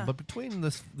lot around. Yeah. But between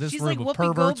this She's room like of Whoopi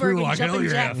perverts, Goldberg we were and like, Jumpin'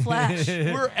 Jack Flash.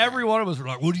 where every one of us were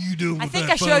like, what are you doing with I think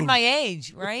that I showed phone? my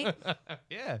age, right?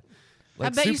 Yeah. I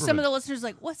Like bet you some Superman. of the listeners are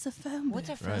like, what's a phone booth? What's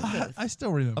a phone Right. booth? I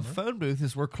still remember. A phone booth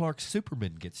is where Clark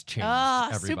Superman gets changed. Ah,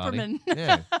 everybody. Superman.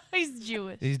 Yeah. He's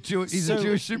Jewish. He's a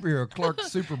Jewish superhero, Clark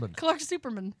Superman. Clark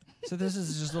Superman. So this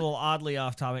is just a little oddly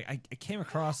off topic. I came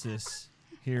across this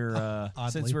here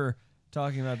since Oddly. we're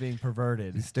talking about being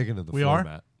perverted. He's sticking to the We are?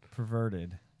 format.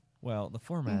 Perverted. Well, the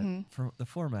format the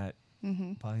format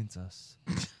Mm-hmm. binds us.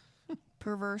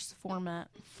 Perverse format.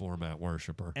 Format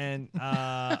worshiper. And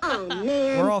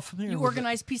we're all familiar You with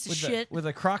organized piece of with shit. with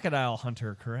a crocodile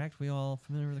hunter, correct? We all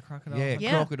familiar with the crocodile Yeah, hunter?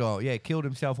 Yeah. crocodile. Yeah, killed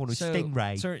himself on a So,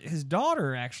 stingray. so his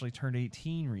daughter actually turned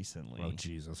 18 recently. Oh,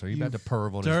 Jesus. Are you about to perv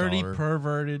on his Dirty, daughter?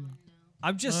 perverted.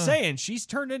 I'm just saying, she's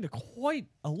turned into quite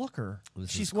a looker. This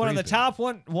She's is one of the creepy. top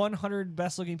 100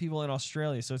 best looking people in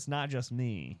Australia, so it's not just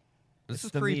me. This It's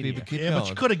is the creepy, media. but keep Yeah, going. but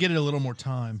you could have given it a little more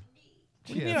time. What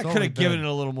do you Yeah, mean it's I could only have given been- it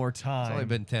a little more It's only time?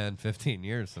 been 10, 15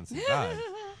 years since he died.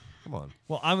 Come on.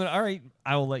 Well, I'm gonna. All right,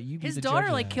 I will let you be His the daughter judge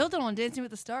of like that. killed it on Dancing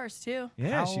with the Stars too.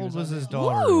 Yeah, How she old was was on his that.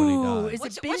 daughter when he Ooh, died? is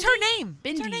What's, it Bindi? what's her name? Bindi.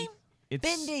 What's her name? It's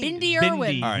Bindi. Bindi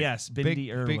Irwin. All right. Yes, Big-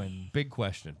 Bindi Irwin. Big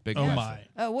question. Big Oh question. my.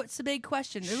 Oh, what's the big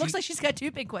question? It looks like she's got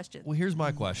two big questions. Well, here's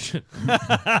my question.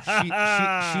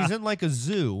 She's in like a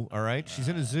zoo, all right? She's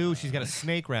in a zoo. She's got a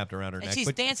snake wrapped around her And neck. she's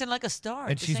but- dancing like a star.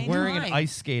 and at the she's same wearing time. an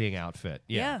ice skating outfit.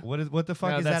 Yeah. What the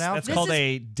fuck No, is that's, that outfit? That's called This is-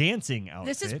 a dancing outfit.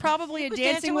 This is probably a was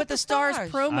Dancing with the Stars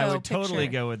promo I would totally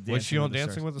picture. go with Dancing Was she on with the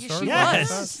Dancing Stars. with the Yeah,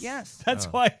 Stars? she Yes.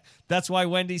 was. Yes. That's why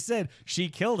Wendy said she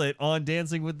killed it on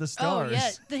Dancing with the Oh Stars.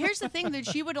 yeah. Here's the thing that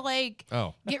she would like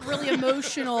Oh. get really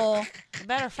emotional.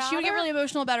 Better She would get really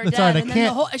emotional about her That's dad, all right, I and then the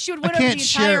can't- whole she would I win over the can't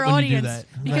share entire it when you do audience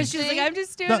that. because Right. she was like, "I'm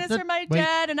just doing No, this that- for my wait.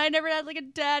 dad, and I never had like a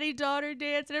daddy-daughter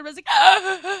dance," and everybody's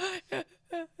like,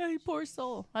 "Hey, poor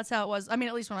soul." That's how it was. I mean,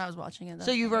 at least when I was watching it.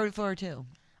 So you wrote for her too?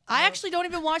 I actually don't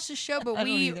even watch the show, but I don't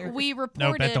we either. reported.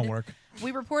 Nope, that don't work.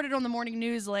 We reported on the morning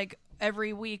news like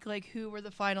every week, like who were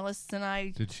the finalists, and I.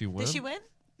 Did she win? Did she win?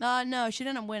 No, she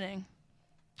didn't end up winning.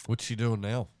 What's she doing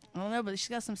now? I don't know, but she's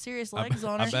got some serious legs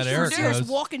on I her. bet She's Eric serious knows.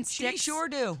 walking She sticks. sure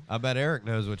do. I bet Eric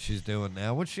knows what she's doing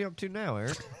now. What's she up to now,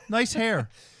 Eric? Nice hair.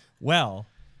 Well,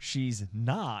 she's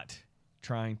not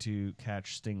trying to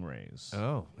catch stingrays.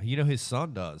 Oh, you know his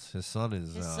son does. His son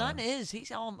is. His son is.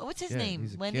 He's what's his yeah, name?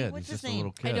 He's a Wendy. kid. What's He's his just name? a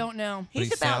little kid. I don't know. But he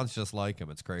He's about- sounds just like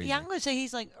him. It's crazy. Yeah, I'm gonna say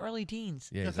he's like early teens.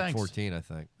 Yeah, he's thanks. like 14, I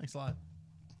think. Thanks a lot.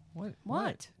 What?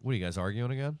 What? What are you guys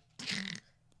arguing again?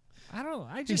 I don't know.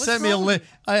 I He just sent me a link.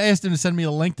 I asked him to send me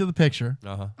a link to the picture.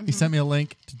 Uh huh. He sent me a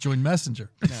link to join Messenger.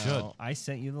 should. I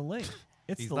sent you the link.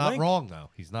 It's He's the not link. wrong though.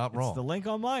 He's not It's wrong. the link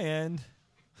on my end.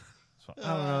 I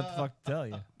don't know what the fuck to tell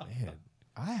you. Man,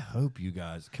 I hope you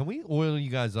guys. Can we oil you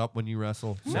guys up when you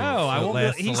wrestle? No, I it won't.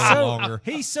 lasts He's a lot so longer.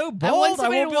 he's so I want bald. I somebody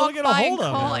won't to be able walk to get a by and hold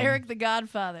of call him. Eric the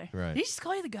Godfather. Right. Did he just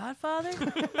call you the Godfather?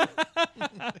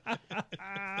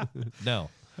 No.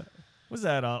 Was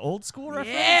that old school reference?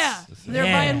 Yeah. They're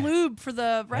buying lube for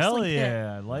the wrestling Hell pit.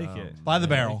 yeah, I like it. By the I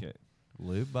barrel. like it.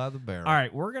 Lube by the barrel. All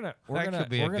right, we're gonna That could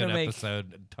be a we're gonna good make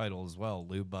episode title as well.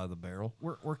 Lube by the barrel.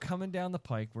 we're coming down the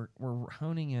pike. We're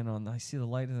honing in on. I see the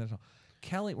light in the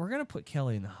Kelly. We're gonna put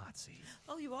Kelly in the hot seat.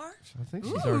 Oh, you are? I think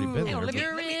she's already been Hang on, there. let me-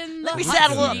 You're in let the me hot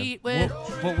saddle up. seat with-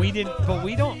 But we didn't. But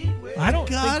we don't. I don't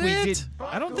got think we it. did.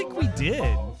 I don't think we did.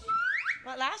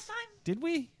 What, last time? Did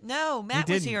we? No, Matt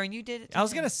was didn't. here and you did it. I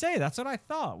was today. gonna say that's what I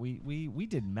thought. We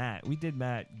did Matt. We did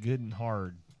Matt good and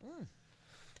hard.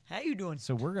 How you doing?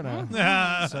 So we're gonna.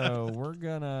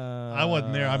 I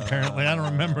wasn't there, apparently. I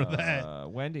don't remember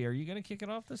that. Wendy, are you gonna kick it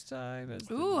off this time? as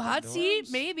the Ooh, hot doors? seat?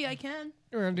 Maybe I can.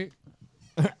 Wendy.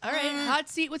 All right, hot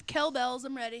seat with kettlebells.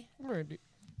 I'm ready. Wendy.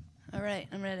 All right,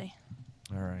 I'm ready.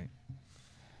 All right.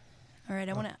 All right,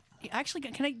 I want to actually.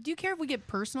 Can I? Do you care if we get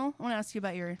personal? I want to ask you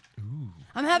about your.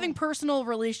 I'm having personal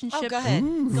relationship. Oh, go ahead. Go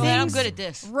ahead. I'm things good at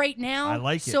this. right now. I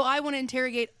like it. So I want to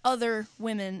interrogate other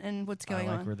women and what's going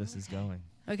I like on. where this is going.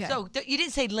 Okay. So you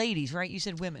didn't say ladies, right? You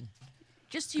said women.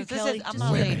 just you, 'Cause this Kelly. is- I'm just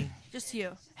not a you. lady. Just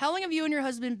you. How long have you and your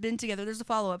husband been together? There's a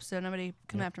follow-up, so nobody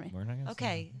come after me. We're not gonna say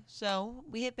Okay, so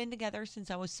we have been together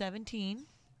since I was 17.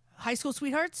 High school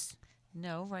sweethearts?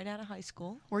 No, right out of high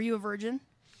school. Were you a virgin?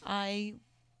 I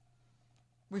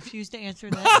refuse to answer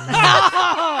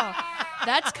that.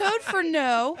 That's code for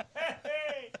no.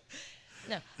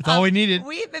 No, That's all we needed.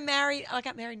 We have been married. I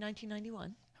got married in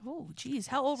 1991. Oh, geez.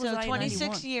 How old was So I in 26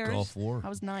 91? years. Gulf War. I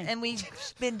was 9. And we've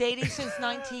been dating since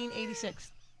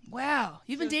 1986. Wow.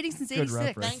 You've been dating since Good 86.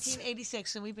 reference.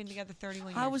 1986, and we've been together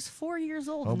 31 years. I was 4 years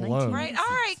old Home in Alone. 1986.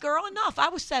 Right, all right, girl, enough. I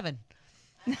was 7.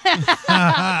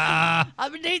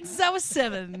 I've been dating since I was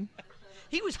 7.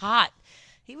 He was hot.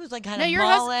 He was like kind Now, of your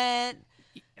mullet.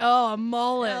 Oh, a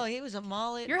mullet. No, he was a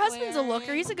mullet. Your husband's a looker.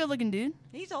 wearing- He's a good-looking dude.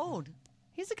 He's old.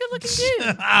 He's a good-looking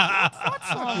dude.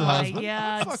 Oh, my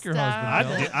God. Fuck your stop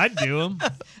husband, it. I'd do him.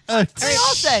 They all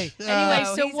say. Anyway,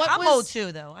 so He's- what I'm was... old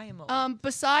too, though. I am old.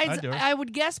 Besides, I'd do it. I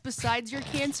would guess besides your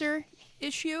cancer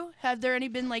issue, have there any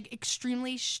been like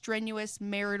extremely strenuous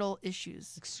marital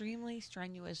issues? Extremely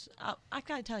strenuous. I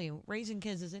gotta tell you, raising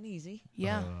kids isn't easy.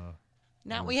 Yeah.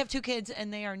 Now we have 2 kids,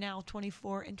 and they are now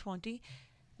 24 and 20.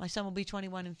 My son will be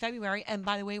 21 in February, and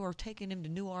by the way, we're taking him to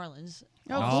New Orleans.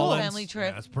 Oh, on a cool. family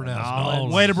trip. That's pronounced Nolans.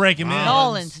 Nolans. Way to break him in.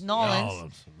 Nolans.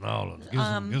 Nolans.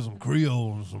 Get some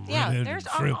Creole and some Yeah, redheaded there's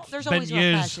shrimps. there's always rough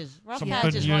Beignets. patches. Rough Some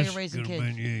patches while you're beignets. raising Get a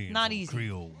kids. beignet and Not some easy.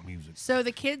 Creole music. So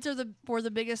the kids were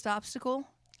the biggest obstacle.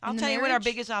 I'll in the tell you what our marriage?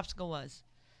 biggest obstacle was.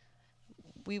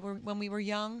 When we were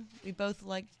young, we both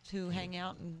liked to hang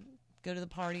out and go to the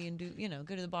party and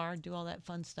go to the bar and do all that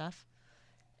fun stuff.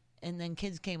 And then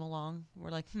kids came along. We're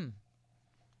like,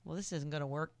 well, this isn't going to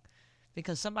work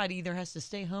because somebody either has to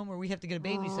stay home or we have to get a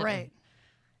babysitter. Right.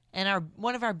 And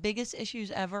one of our biggest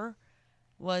issues ever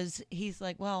was he's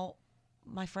like, well,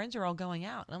 my friends are all going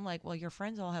out. And I'm like, well, your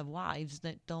friends all have wives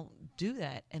that don't do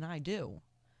that, and I do.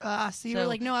 So you were So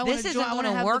like, no, I want this to isn't join. I want to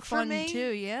gonna have work the for fun me?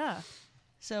 too. Yeah.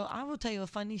 So I will tell you a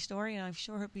funny story, and I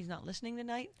sure hope he's not listening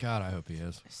tonight. God, I hope he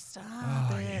is.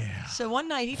 Stop it. So one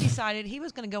night he decided he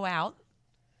was going to go out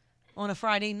on a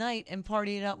Friday night and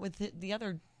party it up with the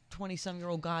other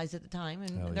 20-some-year-old guys at the time, and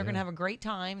Hell they're yeah. going to have a great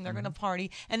time. And they're going to party,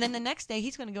 and then the next day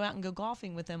he's going to go out and go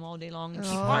golfing with them all day long and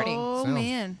keep partying. Oh Sounds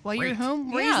man, while you're great.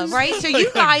 home, Yeah, raising- right. So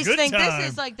you guys good think time.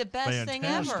 this is like the best thing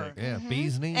ever. Fantastic. Yeah,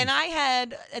 bees knees. And I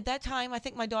had, at that time, I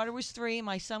think my daughter was 3 and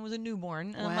my son was a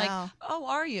newborn. And I'm like, Wow. oh,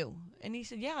 are you? And he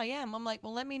said, yeah, I am. I'm like,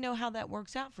 well, let me know how that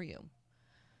works out for you.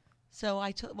 So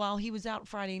while he was out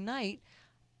Friday night,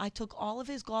 I took all of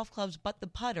his golf clubs but the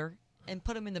putter and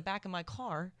put them in the back of my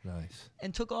car Nice.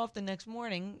 and took off the next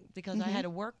morning because I had to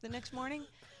work the next morning.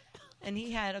 And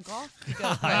he had a golf to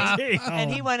go play.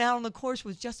 And he went out on the course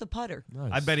with just a putter.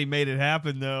 Nice. I bet he made it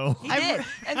happen though. He did.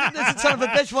 And then this son of a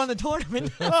bitch won the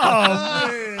tournament.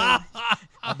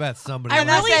 I bet somebody. And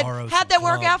I will said, borrow how'd some that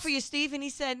work out clubs. for you, Steve? And he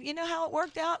said, you know how it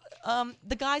worked out?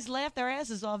 The guys laughed their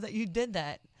asses off that you did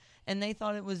that. And they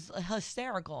thought it was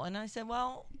hysterical. And I said,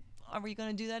 well, are we going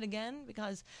to do that again?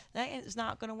 Because that is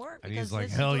not going to work. And because he's like,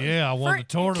 this is hell what- yeah, I won the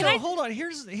tournament. So hold on.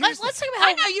 Here's Let's talk about how.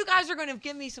 I know you guys are going to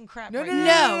give me some crap right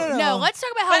No. Let's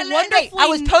talk about how now. wonderfully. I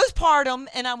was postpartum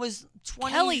and I was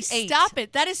 28. Kelly, stop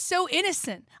it. That is so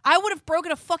innocent. I would have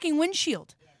broken a fucking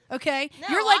windshield. Okay, No,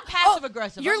 you're like I'm passive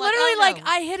aggressive. You're I'm like, literally oh, like, no.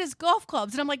 I hit his golf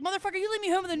clubs, and I'm like, motherfucker, you leave me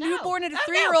home with a No. newborn and a Oh,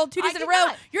 no. 3-year-old 2 days I in a did row.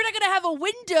 not. You're not gonna have a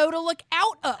window to look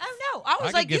out of. Oh no! I was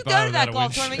could like, get you by go to without that a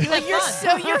golf windshield. tournament. You have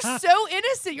You're fun. so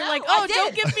innocent. You're No, like, I oh,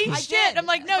 don't did. give me I shit. did. I'm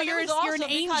like, no, But it you're was an awesome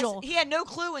because angel. He had no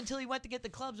clue until he went to get the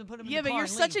clubs and put them in Yeah, the but car you're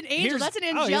and such leave. an angel. That's an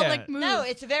oh, yeah. angelic move. No,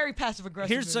 it's a very passive aggressive.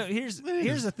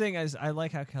 Here's the thing. Is I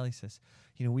like how Kelly says,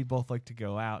 we both like to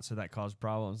go out, so that caused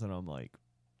problems, and I'm like,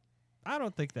 I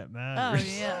don't think that matters.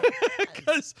 Oh yeah.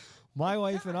 Because my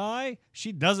wife and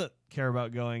she doesn't care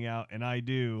about going out, and I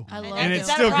do. I love and it. it Is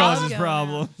that a still problem? causes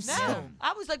problems. No,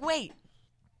 I was like, wait.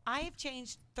 I have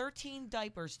changed 13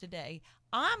 diapers today.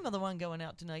 I'm the one going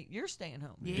out tonight. You're staying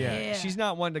home. Yeah. She's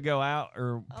not one to go out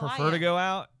or Oh, prefer I to am. go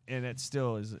out, and it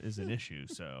still is an issue.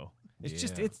 So it's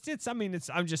just Yeah. it's. I mean,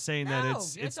 I'm just saying that No,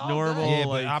 it's it's all normal. good. Yeah,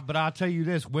 like, but I'll tell you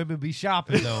this: women be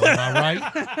shopping though. Am I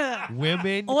right?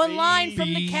 Women Online from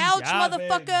the be couch, shopping.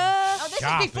 motherfucker. Oh, this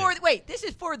Shopping. is before. Wait, this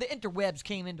is before the interwebs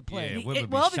came into play. Yeah, women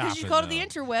be Well, because you shopping, call it the though.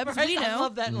 interwebs, Right? we I know.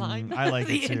 love that line. I like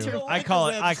The it too. interwebs. I call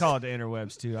it the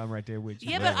interwebs too. I'm right there with you.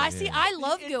 Yeah, but Yeah. I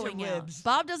love The going out. interwebs.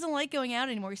 Bob doesn't like going out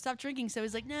anymore. He stopped drinking, so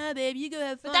he's like, nah, babe, you go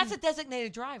have fun. But that's a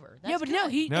designated driver. That's yeah, but no,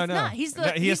 good. it's No. not. He's the No,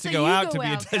 he he's has to the go you out to be a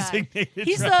out guy. designated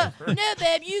He's driver. the no,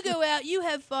 babe, you go out, you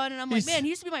have fun, and I'm like, He's- man, he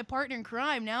used to be my partner in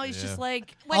crime. Now he's just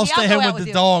like, Wendy, I'll stay go home out with the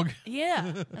you. dog. yeah,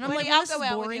 and I'm Wendy, like, I'll well, this go is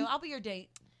out with boring. you. I'll be your date.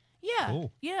 Yeah,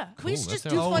 Cool. yeah. Cool, We used to that just do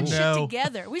sounds fun cool. shit No.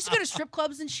 together. We used to go to strip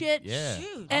clubs and shit. Yeah.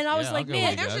 Shoot. And I was Yeah, like, I'll go man,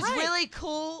 with you There's guys. this really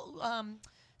cool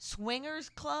swingers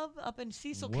club up in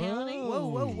Cecil County. Whoa,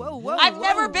 whoa, whoa, whoa. I've whoa.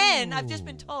 never been. I've just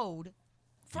been told.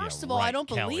 First Yeah, of all, I right, don't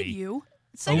Kelly. believe you.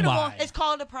 Second of all, my. It's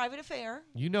called a private affair.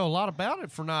 You know a lot about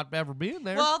it for not ever being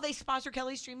there. Well, they sponsor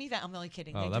Kelly's Dream Event. I'm only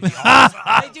kidding. Oh, They that'd do be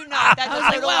not. They do not. That's I was a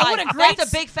like, total wow, lie. what a great That's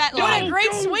a big fat lie. what a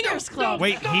great swingers club.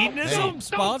 Wait, hedonism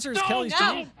sponsors Kelly's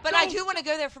No, Dream? but I do want to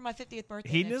go there for my 50th birthday.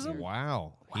 next Hedonism? year.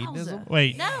 wow. Hedonism?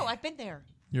 Wait, No, I've been there.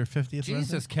 your 50th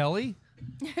Jesus, Kelly.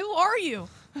 Who are you?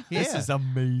 This is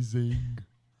amazing.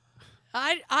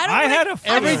 I don't. I wanna- had a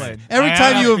feeling. Every I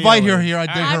time had you a invite her feeling. here, I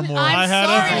dig her I'm more. I had a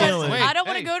sorry, but feeling. I don't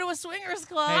want to Hey. go to a swingers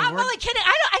club. I'm we're- only kidding.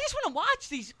 I just want to watch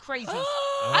these crazies.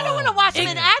 I don't want to watch them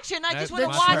in action. I just want to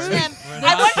That's watch right. them. We're I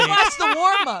not want to saying- watch the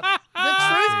warm up.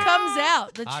 The truth comes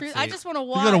out. The Hot truth. I seat. just want to If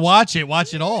watch. you're gonna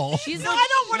watch it all. She's No, like, I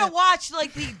don't want to watch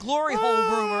like the glory hole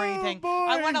room or anything. boy.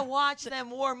 I want to watch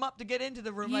them warm up to get into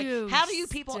the room. Like, You how do you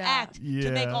people stop. act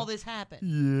to make Yeah. all this happen?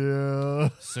 Yeah.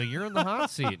 So you're in the hot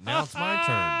seat. Now it's my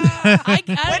turn.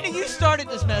 When did you started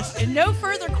this mess? No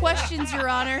further questions, Your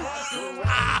Honor.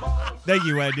 Thank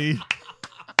you, Wendy.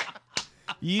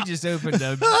 You just opened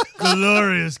a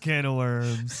glorious can of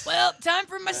worms. Well, time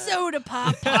for my soda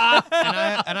pop.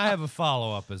 and I have a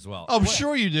follow up as well. I'm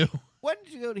sure you do. When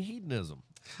did you go to hedonism?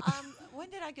 When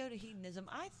did I go to hedonism?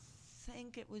 I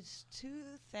think it was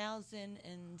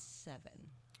 2007.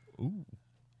 Ooh.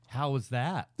 How was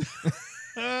that?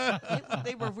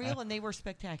 They were real and they were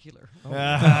spectacular. Oh,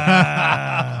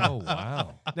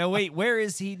 wow. Now wait, where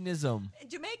is hedonism? In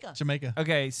Jamaica. Jamaica.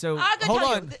 Okay, so I'm gonna hold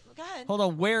tell on. you. Go ahead. Hold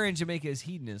on, where in Jamaica is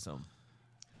hedonism?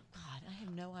 God, I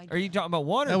have no idea. Are you talking about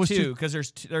one That or was two? two- Because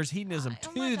there's hedonism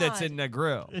Oh my two that's God. in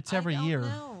Negril. It's every year.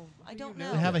 I don't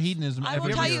know. They have a hedonism I every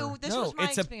will tell year. you, this no, was my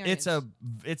it's experience.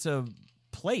 it's a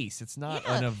place. It's not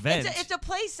Yeah, an event. It's a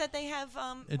place that they have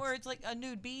where it's like a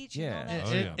nude beach. Yeah. And all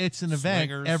that. Oh, yeah. It's an event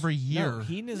Swingers. every year. No,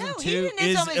 hedonism No, 2 hedonism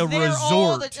is is a there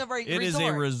all resort. the- It is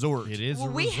a resort. It is Well,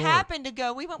 a we resort. happened to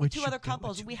go. We went with What two you other do, what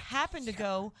couples. you We do, happened to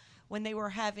go when they were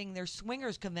having their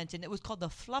swingers convention. It was called the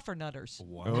Fluffernutters.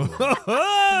 Wow.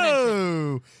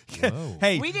 Oh, Whoa.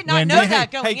 hey, We did not Wendy, know hey,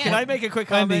 that going Hey, in. can I make a quick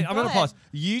Wendy. comment? I'm Go gonna ahead. pause.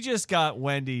 You just got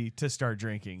Wendy to start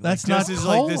drinking. That's like, not this is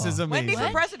like this cola. is amazing. Wendy for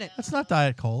What? president. That's not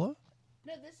Diet Cola.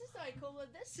 No, this is Diet Cola.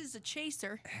 This is a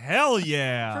chaser Hell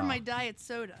yeah! for my diet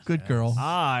soda. Good girl.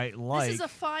 I like. This is a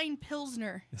fine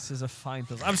pilsner. fine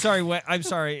pills. I'm sorry. I'm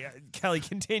sorry, Kelly.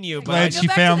 Continue. But Glad I go she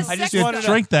back to found the I just second wanted one.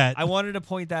 drink that. I wanted to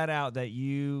point that out that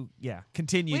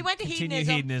continue. We went to continue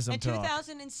hedonism in talk.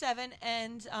 2007,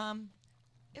 and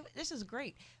this is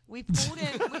great. We pulled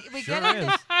in. We Sure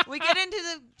get into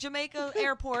the Jamaica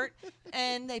airport,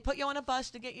 and they put you on a bus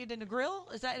to get you to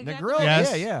Negril. Is that The exactly? grill.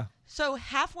 Yes. Yeah. So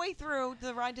halfway through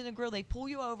the ride to Negril, they pull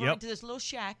you over Yep. into this little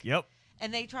shack, Yep.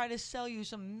 and they try to sell you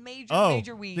some major, Oh,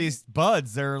 major weed. these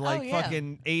buds. They're like yeah.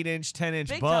 fucking 8-inch, 10-inch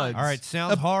Big buds. time. All right,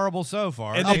 sounds horrible so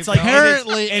far. And Keep it's like- going.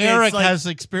 Apparently, and it's Eric like- has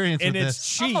experience and with it's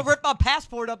this. I'm cheap. gonna rip my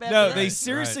passport up after No, this. they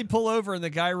seriously pull over and the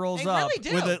guy rolls They up really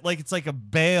do. with it like it's like a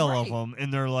bale of Right. them,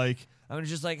 and they're like, I'm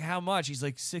just like, how much? He's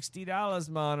like $60,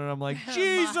 man, and I'm like, Oh,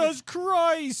 Jesus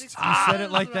Christ! You said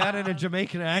it like that in a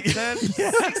Jamaican accent?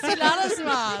 $60,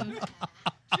 man.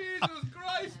 Jesus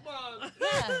Christ, man.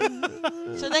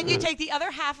 Yeah. So then you take the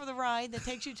other half of the ride that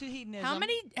takes you to hedonism.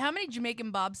 How many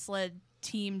Jamaican bobsled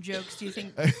team jokes do you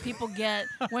think people get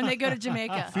when they go to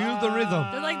Jamaica? Feel the rhythm.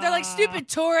 They're like stupid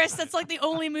tourists. That's like the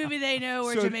only movie they know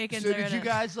where Jamaicans are. So did you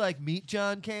guys like meet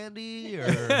John Candy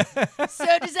or? So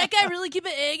does that guy really keep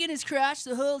an egg in his crotch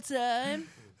the whole time?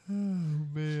 Oh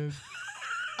man.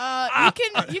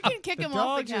 You can kick him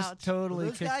off the Dog just couch.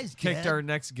 totally kicked our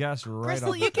next guest right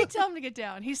Crystal, off. you can tell him to get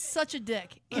down. He's such a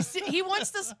dick. He wants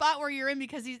the spot where you're in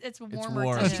because it's warmer.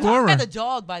 warm. To It's him. warmer. Talking about the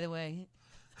dog, by the way.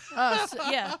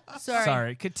 Yeah. Sorry.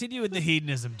 Sorry. Continue with the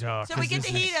hedonism talk. So we get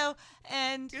to Hedo,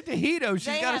 and Get to Hito. She's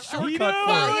they got a have- shortcut Hedo. for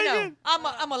well, it. you know,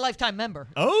 I'm a lifetime member.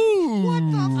 Oh.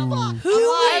 What the fuck?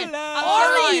 Who I'm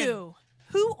are lying. you?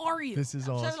 Who are you? This is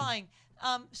I'm awesome. so lying.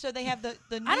 So they have the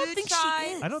nude I don't think side.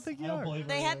 she is. I don't think you are.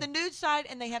 They have the nude side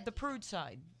and they have the prude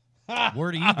side.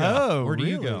 Where do you go? Oh, Where do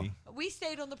you go? really? We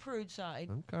stayed on the prude side,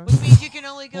 Okay. which means you can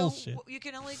only go Bullshit.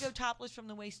 topless from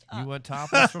the waist up. You went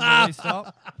topless from the waist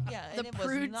up? Yeah, and The it was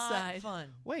prude not side. fun.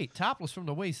 Wait, topless from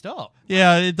the waist up.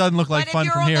 Yeah, it doesn't look like But fun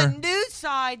if from you're here. on the nude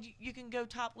side, you can go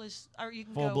topless, or you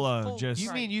can Full go blown, full- just- You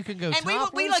right. mean you can go And topless?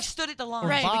 we like stood at the line,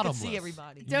 Right. so we could Bottomless. see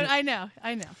everybody. I know.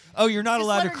 Oh, you're not Just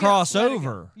allowed let to her go. cross Let her go.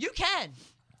 over. You can,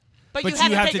 but But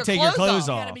you have to take your clothes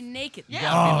You off. gotta be naked. Yeah.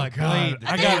 gotta be Oh, like God. Blade.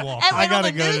 I And gotta then- walk. And I when gotta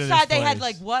on the go to nude this side, they had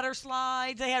place. like water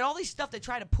slides. They had all these stuff that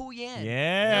try to pull you in.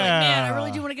 Yeah. Man, I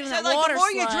really do want to get in So that like water the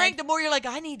more you slide. drink, the more you're like,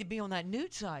 I need to be on that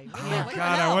nude side. Oh, Yeah, what the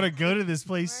God, I hell? want to go to this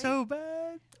place so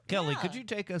bad. Kelly, Yeah. could you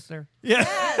take us there? Yeah.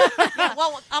 Yeah,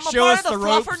 well, I'm a Show part us of the the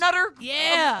ropes. Fluffer Nutter.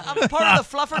 Yeah. I'm a part of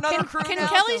the Fluffer Nutter crew Can now.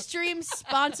 Kelly's so- Dreams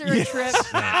sponsor a trip?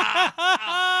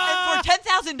 and for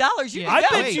 $10,000, you I can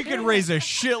go. bet you could raise a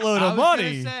shitload I of was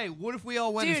money. gonna say, what if we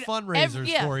all went Dude, as fundraisers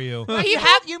yeah. for you? But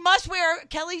you must wear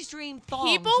Kelly's Dream thongs.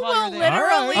 People while will you're there.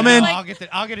 literally. I'm in. Like,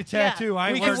 I'll get a tattoo. I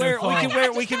ain't We can wearing wear. no We can thong. wear.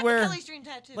 Just We can have a wear. Kelly's Dream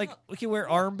tattoo. Like Look. we can wear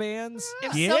armbands.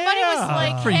 if Yeah. somebody was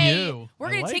like, For "Hey, you. we're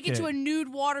I gonna like take you to it. a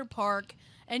nude water park,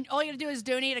 and all you gotta do is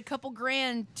donate a couple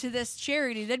grand to this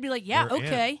charity," they'd be like, "Yeah, They're in.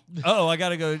 okay." Oh, I got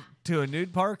to go to a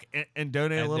nude park and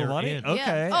donate And a little they're money. in. Okay.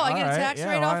 Yeah. Oh, I get a all right. tax Yeah,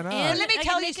 write-off why not? and- But let me I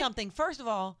tell can you make it- something. First of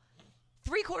all,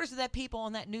 3/4 of that people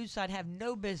on that nude side have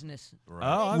no business Oh,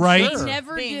 I'm Right. Sure. They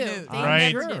never being do. nude. They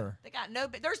Right. never do. Sure. They got no.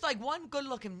 There's like one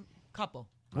good-looking couple,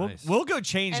 Nice. We'll go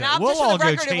change and that. I'm We'll just all for the go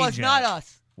record, change it was that. not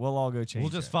us. We'll all go change.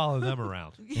 We'll just that. follow them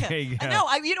around. Yeah, There you I go.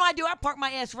 know. You know, I do. I park my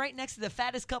ass right next to the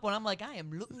fattest couple, and I'm like, I am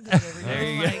looking good every There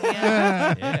day. you Oh go. my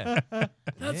God. Yeah.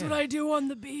 That's what I do on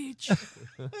the beach.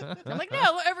 I'm like,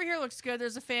 no, over here looks good.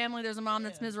 There's a family. There's a mom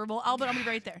that's miserable. I'll be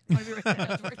right there. I'm gonna be right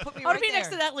there. Put me I want right to be next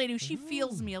there. to that lady. She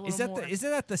feels me a little Is that more.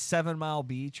 isn't that the 7 Mile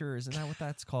Beach, or isn't that what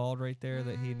that's called right there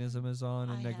that hedonism is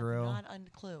on I in have Negril? not a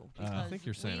clue. I because think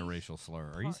you're saying a we- racial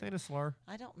slur. Are you saying a slur?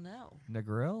 I don't know.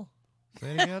 Negril?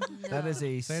 Say it again. That is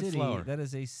a Say it city. slower. That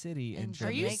is a city in In Jamaica.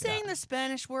 Are you Jamaica. saying the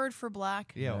Spanish word for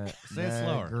black? Yeah. Say it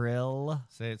slower. Negril.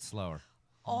 Say it slower.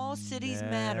 All cities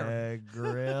matter.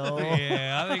 Negril.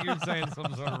 Yeah, I think you're saying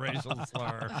some sort of racial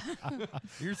slur.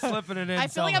 You're slipping it in. I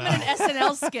feel like I'm in an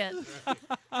SNL skit.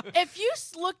 If you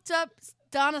looked up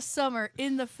Donna Summer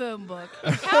in the phone book,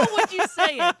 how would you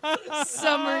say it?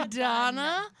 Summer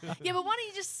Donna? Yeah, but why don't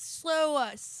you just slow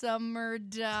Summer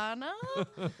Donna?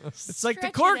 It's like the Stretch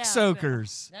it cork out,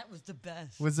 soakers. That was the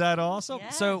best. Was that awesome?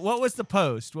 Yes. So, what was the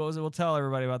post? What was it? We'll tell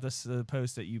everybody about this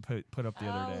post that you put up the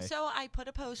other day. So I put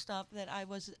a post up that I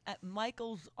was at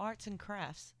Michael's Arts and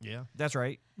Crafts. Yeah. That's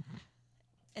right.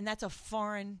 And that's a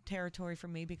foreign territory for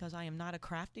me because I am not a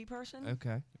crafty person.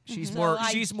 Okay. She's So more.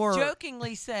 I She's more.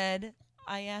 jokingly said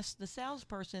I asked the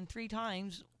salesperson 3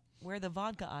 times where the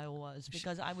vodka aisle was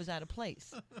because I was out of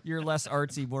place. You're less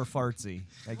artsy, more fartsy.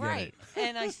 I get Right. it.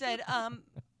 And I said,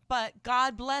 but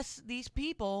God bless these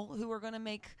people who are going to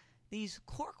make these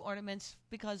cork ornaments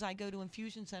because I go to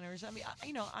infusion centers. I mean,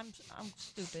 I'm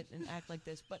stupid and act like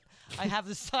this, but I have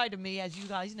the side of me, as you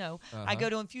guys know. I go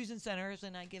to infusion centers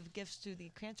and I give gifts to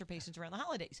the cancer patients around the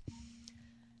holidays.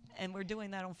 And we're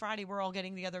doing that on Friday. We're all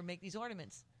getting together and make these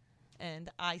ornaments.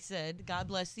 And I said, God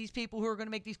bless these people who are going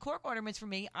to make these cork ornaments for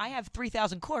me. I have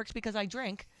 3,000 corks because I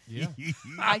drink. Yeah.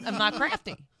 I'm not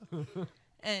crafty.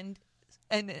 And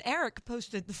Eric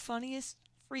posted the funniest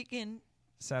freaking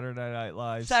Saturday Night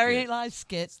Live. Saturday skit. Night Live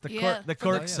skit. The Yeah. cork. The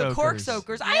cork The soakers. cork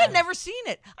soakers. I had never seen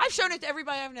it. I've shown it to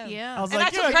everybody I've known. Yeah. I was And like, I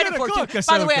took yeah, credit get a for it cork too.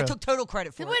 By the way, I soaker. took total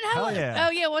credit for When, it. Hell yeah.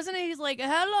 Oh, yeah, wasn't it? He's like,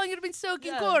 how long have you been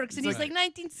soaking Yeah. corks? And he's Right.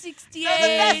 like,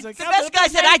 1968. The best guy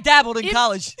said I dabbled in In-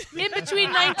 college. In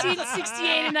between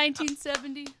 1968 and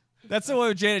 1970. That's the one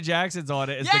with Janet Jackson's on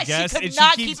it. As Yeah, the guest, she could and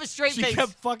not keeps, keep a straight she face.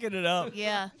 kept fucking it up.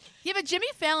 Yeah. Yeah, but Jimmy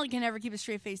Fallon can never keep a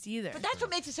straight face either. But that's what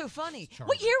makes it so funny.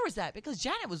 What year was that? Because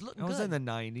Janet was looking It was good. in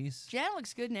the 90s. Janet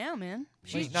looks good now, man.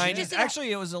 Late 90s.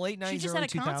 Actually, it was the late 90s, She just early had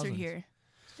a 2000s. concert here.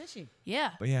 Did she?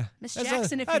 Yeah. But yeah. Miss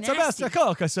Jackson, if you're that's a nasty.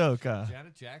 Soka.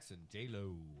 Janet Jackson,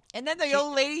 J-Lo. And then the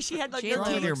old lady, she had like J-Lo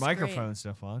the Turn your looks great. microphone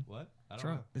stuff on. What? I don't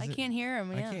Try- know. is I it- can't hear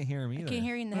him. I Yeah. can't hear him I either. can't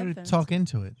hear you in the Let her headphones. talk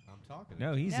into it. I'm talking.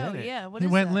 No, he's No, in it. yeah. What He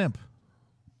is went that? limp.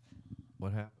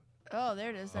 What happened? Oh, there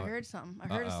it is. I heard something.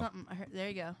 I heard Uh-oh. something. There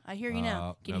you go. I hear you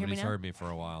now. Can you hear me Nobody's now? heard me for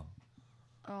a while.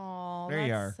 Oh, There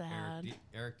you that's are. sad.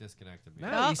 Eric disconnected me.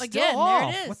 No, Oh, he's still again, there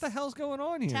off. it is. What the hell's going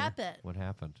on here? Tap it. What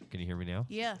happened? Can you hear me now?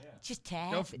 Yeah. Just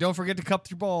tap. Don't forget to cup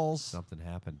your balls. Something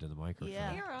happened to the microphone.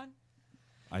 Yeah. You're on.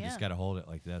 I just Yeah. got to hold it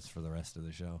like this for the rest of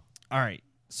the show. All right.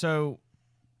 So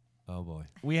Oh boy.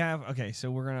 we have so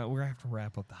we're gonna have to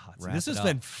wrap up the hot seat. Wrap This it has up.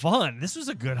 been fun. This was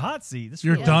a good hot seat. This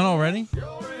You're really- done already?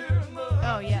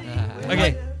 Oh yeah.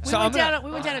 Okay. We So went I'm down.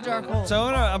 We went down a dark hole. So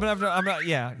I'm gonna have to. I'm not.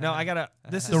 Yeah. No, I gotta.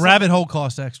 This The is rabbit hole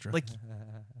costs extra. like.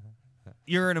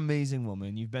 You're an amazing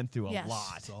woman. You've been through a Yes. lot.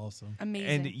 That's awesome. Amazing.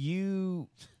 And you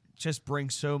just bring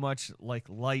so much like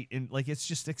light and like it's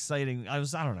just exciting. I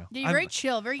don't know. Yeah, you're I'm- very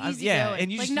chill, very I'm- easy yeah, going.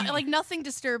 and you like, just- like nothing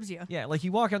disturbs you. Yeah, like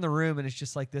you walk in the room and it's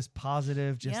just like this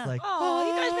positive, just Yeah. like Oh,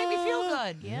 you guys make me feel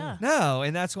good. Yeah. no,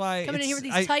 and that's why Coming in here it's-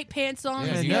 with these I- tight pants on.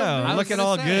 Yeah, and no, no I'm boots. looking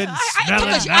all good. I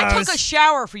smelling took nice. a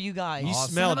shower for you guys. You Son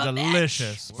smell of a bitch.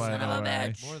 delicious, by Son the of a way.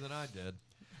 bitch. More than I did.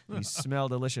 You smell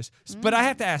delicious. But I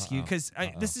have to ask you Uh-oh. because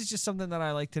this is just something that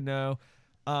I like to know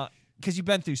because you've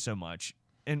been through so much,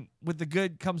 and with the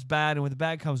good comes bad, and with the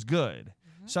bad comes good.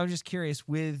 So I'm just curious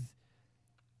with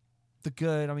the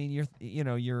good. I mean,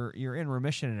 you're in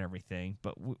remission and everything,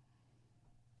 but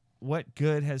what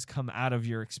good has come out of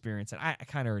your experience? And I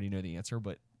kind of already know the answer,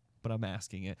 but I'm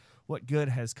asking it. What good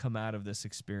has come out of this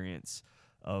experience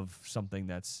of something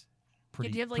that's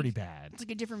pretty do you have, like, pretty bad? It's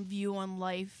like a different view on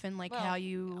life and like how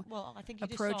you I think you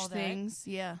just approach saw that. things.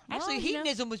 Yeah. Actually, Well, you know.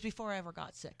 hedonism was before I ever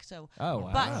got sick. So, Oh,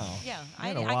 wow. But yeah, You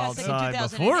had a I got wild sick in side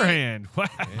 2008. beforehand. Wow.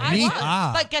 I was,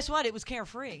 Yeehaw. but guess what? It was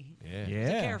carefree. Yeah. It was Yeah.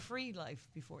 a carefree life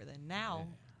before then. Now,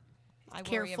 I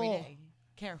worry every Careful. day.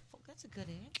 Careful. That's a good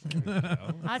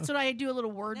answer. That's what I do. A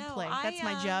little wordplay. No, That's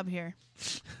my job here.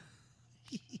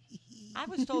 I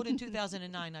was told in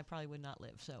 2009 I probably would not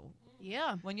live. So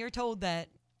Yeah. when you're told that,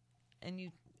 and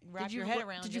you wrap Did you your head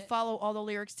around Did you it, follow all the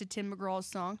lyrics to Tim McGraw's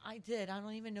song? I did. I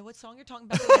don't even know what song you're talking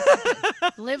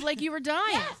about. Live like you were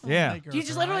dying. Yeah. You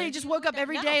just literally just woke up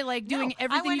every day like doing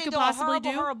everything I went you could into possibly a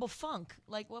horrible, do. horrible funk.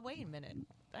 Like, well, wait a minute,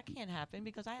 that can't happen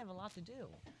because I have a lot to do,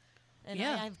 and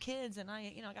Yeah. I have kids, and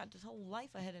I got this whole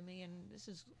life ahead of me, and this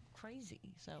is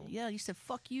crazy. So Yeah, you said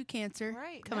 "fuck you, cancer,"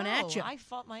 right, coming no, at you. I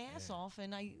fought my ass off,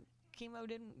 and chemo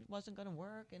wasn't going to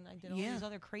work, and I did all Yeah. these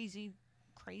other crazy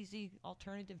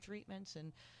alternative treatments,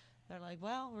 and they're like,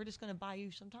 well, we're just going to buy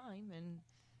you some time, and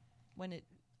when it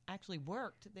actually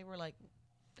worked, they were like,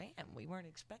 damn, we weren't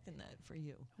expecting that for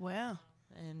you. Wow.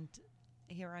 And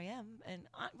here I am, and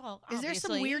Is there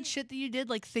some obviously- weird shit that you did,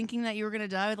 like thinking that you were gonna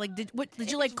die? Like, did It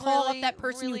you like was call really, up that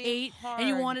person really you hate and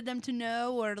you hard. wanted them to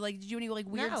know, or like did you do any like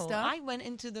weird No, stuff? I went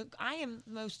into I am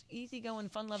the most easygoing,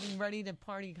 fun-loving, ready to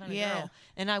party kind of Yeah. girl,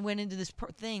 and I went into this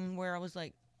thing where I was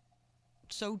like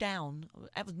so down.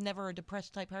 I was never a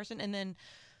depressed type person, and then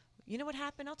you know what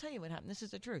happened? I'll tell you what happened. This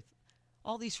is the truth.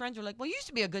 All these friends were like, "Well, you used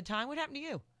to be a good time. What happened to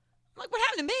you?" I'm like, "What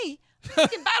happened to me?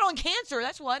 Fucking battling cancer.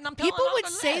 That's what." And I'm telling People them I'm would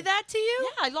gonna say live. that to you.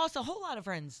 Yeah, I lost a whole lot of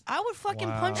friends. I would fucking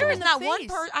Wow. punch There you is in the not face. one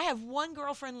person. I have one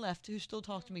girlfriend left who still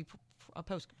talks to me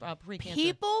pre-cancer.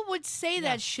 People would say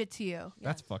that shit to you.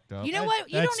 That's fucked up. You know what?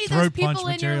 You That's don't need throat those people punch in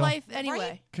your material. life anyway.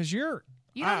 Right? Because you're.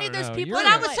 You don't I need those know, people you're- in But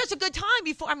your I was life. such a good time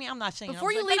before. I mean, I'm not saying Before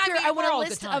I you was, leave but here, mean, I we're want a all good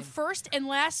list time. of first and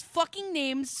last fucking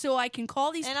names so I can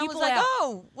call these And I people was like, out.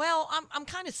 oh, well, I'm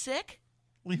kind of sick.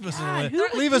 Leave us God, a who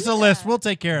list. would Leave do us a list. that? We'll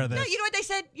take care of this. No, you know what they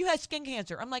said? You had skin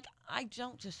cancer. I'm like, I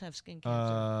don't just have skin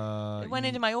cancer. It went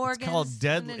into my organs. It's called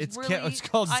dead. and It's really, it's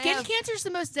called. I Skin have- cancer is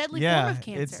the most deadly Yeah, form of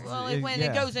it's- cancer. Well, It- when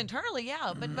yeah. it goes internally,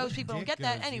 yeah, but most people don't get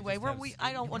that anyway.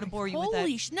 I don't want to bore you with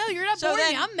Holy that. no, you're not So boring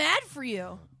me. then- I'm mad for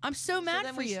you. I'm so mad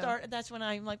then for you. That's when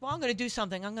I'm like, well, I'm going to do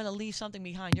something. I'm going to leave something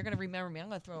behind. You're going to remember me. I'm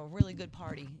going to throw a really good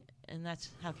party. And that's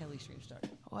how Kelly's Dream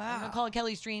started. I'm going Wow. to call it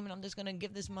Kelly's Dream, and I'm just going to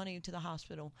give this money to the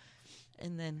hospital.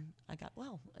 And then I got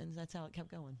well, and that's how it kept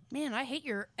going. Man, I hate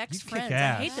your kick ex-friends. I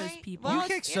ass. hate those people. Well, You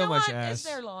kick it's- so know much what? ass. It's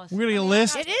their loss. We're gonna get a I mean,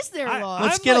 list. It is their loss.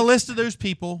 Let's get a list of those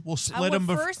people. We'll split them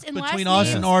went first and between last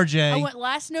us and names. RJ. I want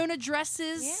last known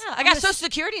addresses. Yeah, I'm I got gonna social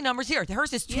security numbers here.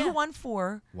 Hers is Yeah.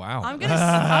 214. Wow. I'm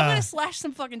gonna slash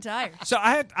some fucking tires. So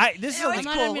this is No, like it's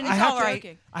I'm cool. not even It's have all to-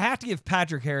 right. I have to give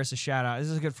Patrick Harris a shout out. This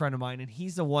is a good friend of mine, and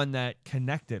he's the one that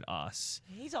connected us.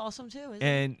 He's awesome too. Isn't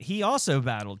And he also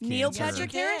battled Neil cancer.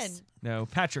 Patrick Harris? No,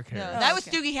 Patrick No, Harris. that was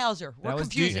okay. Doogie Howser. We're That was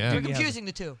confusing. Doogie- We're Doogie confusing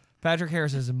the two. Patrick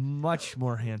Harris is much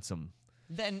more handsome.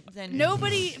 Then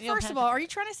Nobody. Neil First of Patrick- all, are you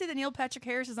trying to say that Neil Patrick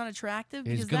Harris is unattractive?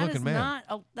 He's a Because that is good-looking man.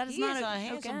 not. That is he not is a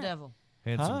handsome okay. devil.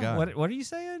 Handsome Huh? guy. What are you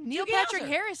saying? Neil Doogie Patrick Howser.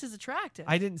 Harris is attractive.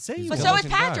 I didn't say He's you. But a were. so is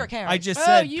good-looking guy. Patrick Harris. I just Oh,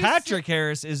 said you Patrick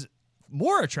Harris is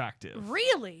more attractive.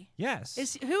 Really? Yes.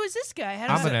 Who is this guy? How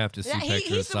I'm does gonna have to see Yeah, pictures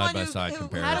he's the side one by who side got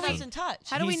comparison. us in touch.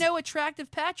 How do we He's- know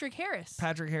attractive Patrick Harris?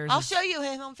 Patrick Harris. I'll is- show you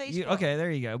him on Facebook. Okay, there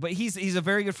you go. But he's a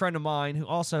very good friend of mine who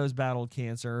also has battled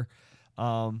cancer,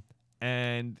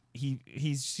 and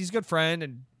he's a good friend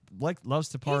and loves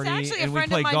to party. He's actually and a we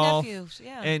friend play of my golf. nephews.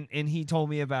 Yeah. And he told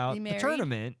me about He the married?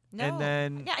 tournament, No. and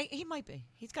then Yeah, he might be.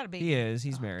 He's got a baby. he is.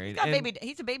 He's married. He's got and baby.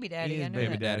 He's a baby daddy. He I is know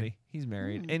baby that. daddy. He's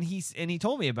married, and he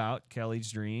told me about Kelly's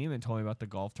dream and told me about the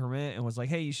golf tournament and was like,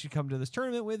 "Hey, you should come to this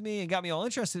tournament with me," and got me all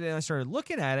interested. And I started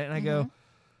looking at it, and I go,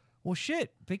 "Well,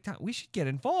 shit, big time. We should get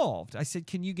involved." I said,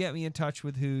 "Can you get me in touch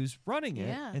with who's running it?"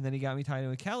 Yeah. And then he got me tied in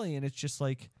with Kelly, and it's just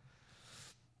like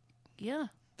Yeah.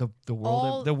 the world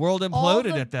All- the world all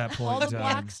imploded the- at that point. all the in time.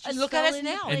 blocks And just look at fell us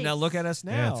into now. And now place. look at us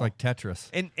now. Yeah, it's like Tetris.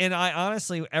 And I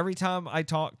honestly, every time I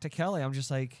talk to Kelly, I'm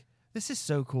just like, this is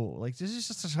so cool. Like, this is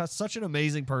just such an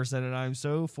amazing person, and I'm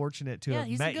so fortunate to Yeah, have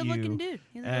he's met a good-looking you. dude.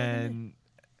 He's a good-looking dude.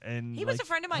 And He was like, a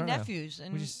friend of I my don't know. nephews,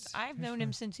 and I've known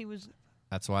him since he was.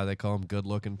 That's why they call him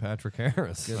good-looking Patrick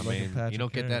Harris. I Good-looking mean, Patrick you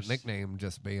don't get Harris. that nickname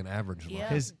just being average. Yeah.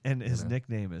 Like. His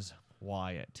nickname is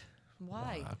Wyatt.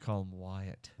 Why? I call him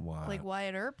Wyatt. Wow. Like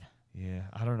Wyatt Earp. Yeah,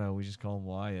 I don't know. We just call him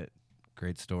Wyatt.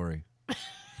 Great story.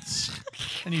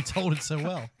 And you told it so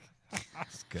well.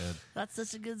 It's good. That's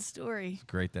such a good story. It's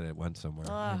great that it went somewhere.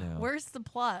 know. Where's the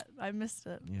plot? I missed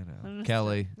it. You know. I missed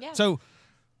Kelly. Yeah. So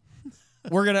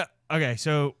we're gonna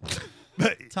so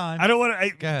Time. I don't want to.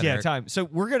 Go ahead, Yeah, Eric. time. So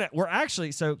we're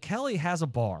actually. So Kelly has a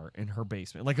bar in her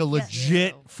basement, like a Yes.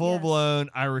 legit, Yes. full blown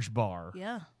Irish bar it.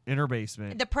 Yeah. in her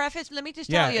basement. The preface. Let me just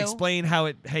Yeah, tell you. explain how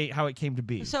it came to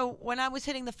be. So when I was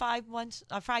hitting the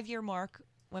 5-year mark,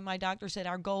 when my doctor said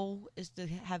our goal is to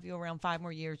have you around 5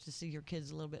 more years to see your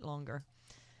kids a little bit longer,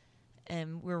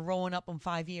 and we're rolling up on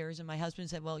 5 years, and my husband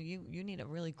said, "Well, you need a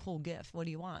really cool gift. What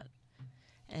do you want?"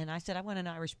 And I said, "I want an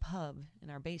Irish pub in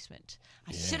our basement."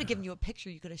 I should have given you a picture.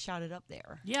 You could have shot it up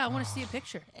there. Yeah, I want to see a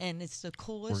picture. And it's the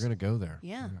coolest. We're going to go there.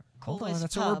 Yeah. Hold on, coolest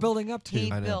that's what we're pub building up to. He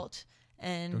I know. built.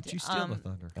 And Don't you steal the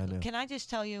thunder. I know. Can I just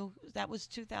tell you, that was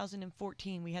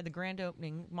 2014. We had the grand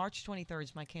opening. March 23rd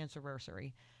is my cancer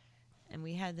anniversary. And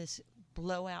we had this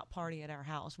blowout party at our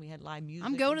house. We had live music.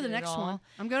 I'm going to we the did it next all. one.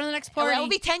 I'm going to the next Oh, party. that will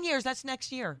be 10 years. That's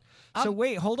next year. So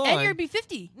wait, hold on. And you'll be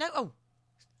 50. No, oh,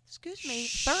 excuse me,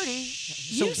 30.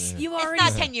 You It's already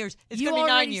not said- 10 years. It's you going to be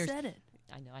 9 already years. said it.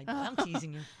 I know. I'm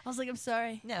teasing you. I was like, I'm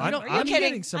sorry. No, I'm- are you I'm kidding?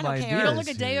 getting some I don't care. You don't ideas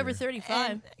look a day over here.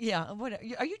 35. And, yeah. What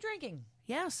are you drinking?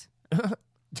 Yes.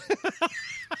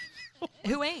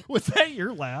 Who ain't? Was that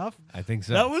your laugh? I think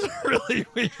so. That was really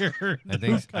weird.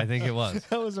 I think it was.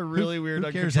 That was a really weird.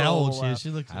 Who cares how old uncontrollable she laugh. is? She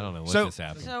looks I don't know what So- just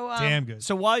happened. So, damn good.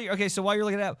 So while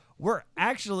you're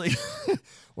actually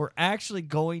we're actually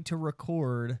going to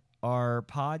record our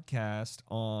podcast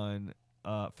on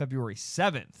February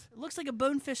 7th. It looks like a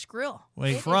bonefish grill.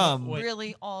 Wait, From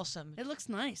really awesome. It looks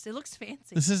nice. It looks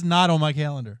fancy. this is not on my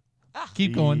calendar.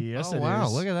 Keep going. Yes, oh, it wow.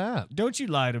 is. Look at that. Don't you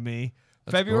lie to me.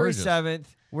 That's February gorgeous. 7th,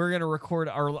 we're going to record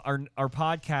our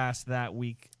podcast that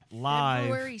week live.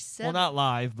 February Well, 7th. not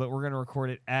live, but we're going to record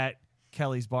it at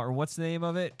Kelly's Bar. What's the name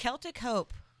of it? Celtic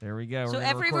Hope. There we go. So We're gonna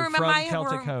every record room in from my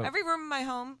Celtic room, Hope. every room in my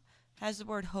home has the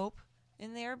word hope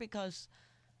in there because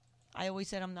I always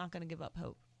said I'm not going to give up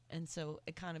hope, and so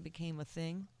it kind of became a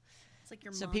thing. It's like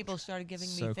your So mantra. people started giving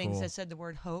me So things cool. that said the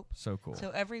word hope. So cool. So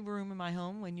every room in my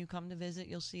home, when you come to visit,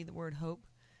 you'll see the word hope.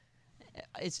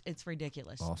 It's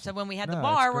ridiculous. Awesome. So when we had No, the it's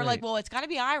bar, we're like, great. well, it's got to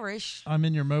be Irish. I'm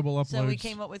in your mobile uploads. So we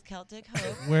came up with Celtic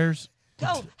Hope. Where's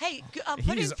Oh, hey, put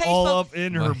in He's Facebook. all up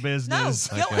in her Mike-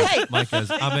 business. No, hey, Mike goes,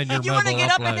 I'm in your you want to mobile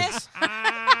get up in uploads. this?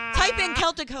 Type in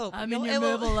Celtic Hope. I'm in It your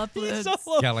will- mobile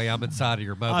uploads. Kelly, I'm inside of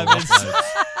your mobile I'm uploads.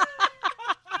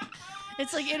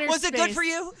 It's like inner Was it good space. for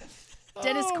you?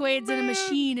 Dennis Quaid's in a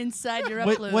machine inside your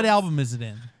upload. What album is it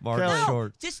in? Martin No,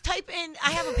 Short. just type in.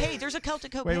 I have a page. There's a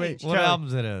Celtic Hope Wait, page. What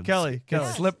album's it in? Kelly.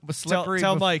 It's slippery.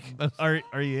 Tell Mike. Are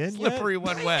you in? Slippery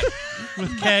When Wet.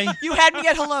 With K? You had me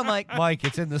at hello, Mike. Mike,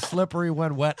 it's in the Slippery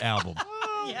When Wet album.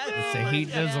 Yes. It's a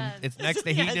hedonism. Yes. It's next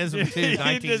to Yes. Hedonism 2,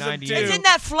 1998. It's in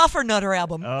that Fluffernutter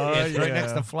album. Oh, It's right yeah.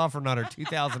 next to Fluffernutter,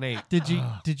 2008. Did you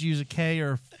use a K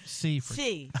or C for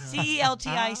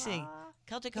C-E-L-T-I-C.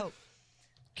 Celtic Hope.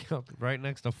 Right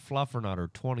next to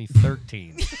Fluffernutter,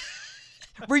 2013.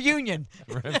 Reunion.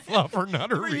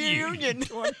 Fluffernutter reunion.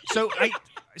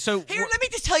 So Here, let me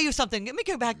just tell you something. Let me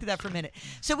go back to that for a minute.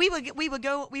 So we'd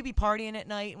be partying at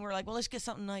night, and we're like, well, let's get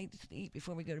something nice to eat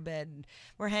before we go to bed. And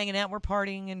we're hanging out, we're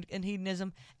partying and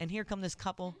hedonism, and here come this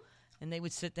couple, and they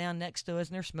would sit down next to us,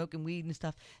 and they're smoking weed and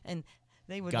stuff, and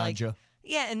they would Ganja.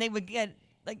 and they would get.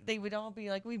 Like, they would all be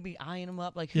like, we'd be eyeing them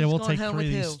up, like, Yeah, who's we'll going take home 3 with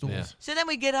of who? these stools. Yeah. So then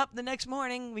we get up the next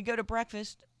morning, we go to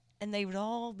breakfast, and they would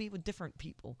all be with different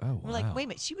people. Oh, We're like, wow. wait a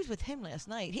minute, she was with him last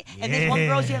night. And this one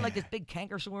girl, she had like this big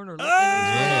canker sore in her lip.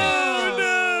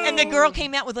 And the girl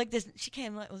came out with like this, she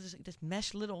came out with this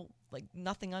mesh little, like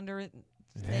nothing under it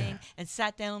thing, and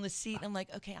sat down on the seat. I'm like,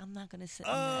 okay, I'm not going to sit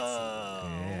in that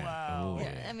seat. Wow.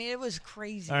 Yeah, I mean, it was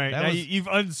crazy. All right, That now was- you've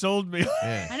unsold me.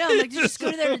 Yeah. I know. I'm like, just go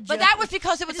to there. But that was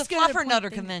because it was a Just go to the point Fluffernutter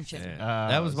thing. convention. Yeah.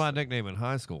 That was my nickname in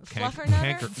high school.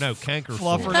 Fluffernutter? Canker.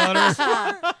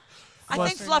 Fluffernutter. I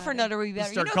think Fluffernutter would be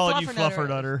better. Start you know calling you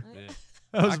Fluffernutter. Fluffernutter.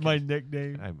 That was my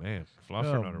nickname. Hey man,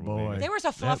 Fluffernutter. Oh, boy. There was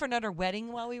a Fluffernutter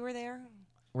wedding while we were there.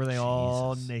 Were they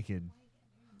all naked?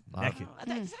 Naked.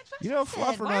 That's what You know, I said.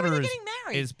 Why were they Fluffernutter getting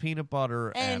married? is peanut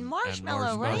butter And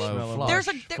marshmallow, right? marshmallow There's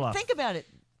a flush. think about it.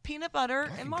 Peanut butter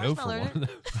and Go for marshmallow. one.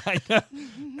 I know.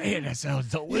 Man, that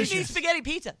sounds You need delicious. spaghetti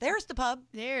pizza. There's the pub.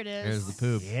 There it is. There's the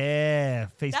poop. Yeah,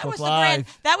 That Facebook was the Live. grand.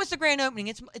 That was the grand opening.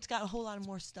 It's got a whole lot of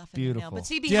more stuff in it now. Beautiful. But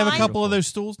see, Do you have a behind couple of those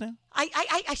stools now?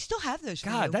 I still have those. For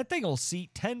you. God, that thing will seat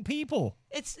 10 people.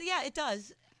 It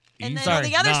does. And then Sorry, on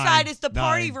the other 9, side is the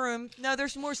party 9. room. No,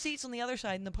 there's more seats on the other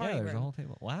side in the party Yeah, there's room. a whole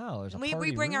table. Wow, there's a And we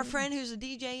party bring our room. friend who's a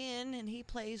DJ in, and he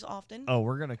plays often. Oh,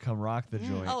 we're gonna come rock the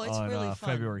joint Oh, it's on really fun.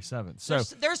 February 7th. So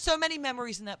There's so many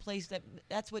memories in that place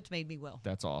that's what's made me well.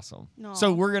 that's awesome. No.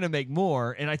 So we're gonna make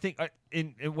more, and I think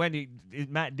in Wendy,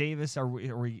 Matt Davis,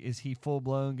 is he full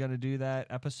blown gonna do that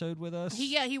episode with us?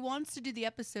 He wants to do the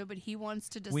episode, but he wants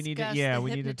to discuss. we need to the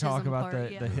we need to talk hypnotism about part,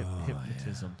 the yeah.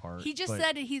 hypnotism part. He just but-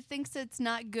 said he thinks it's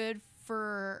not good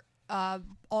for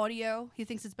audio. He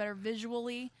thinks it's better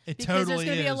visually It because totally there's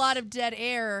going to be a is. lot of dead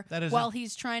air That is while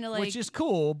he's trying to like. which is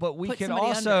cool, but we put can somebody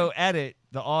also under. edit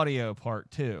the audio part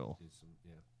too.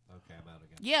 Okay, I'm out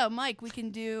again. Yeah, Mike, we can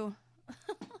do.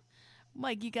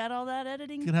 Mike, you got all that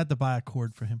editing? You're gonna have to buy a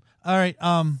cord for him. All right.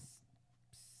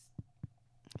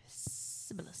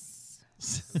 Sibilus.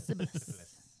 Sibilus.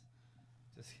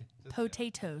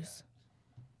 Potatoes.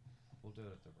 We'll do it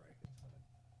at the break.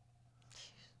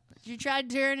 You tried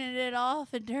turning it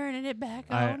off and turning it back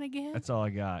on again? That's all I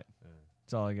got.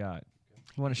 That's all I got.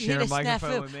 You want to He share hit a a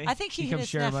microphone snafu. with me? I think he you hit come a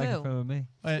share a snafu. microphone with me.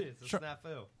 Wait, It's a sure.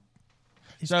 snafu.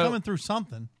 He's So- coming through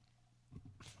something.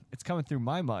 It's coming through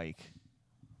my mic.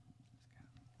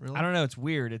 Really? I don't know. It's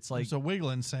weird. It's like There's a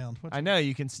wiggling sound. What's I know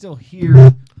you can still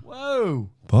hear. Whoa!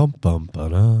 Bum bum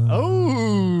ba-da.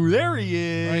 Oh, there he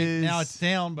is. Right now it's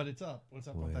down, but it's up. What's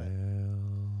up with that?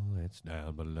 Well, it's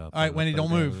down, but up. All right, Wendy,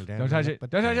 don't move. Don't touch it.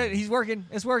 Don't touch it. He's working.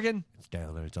 It's working. It's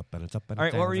down and it's up and it's up and All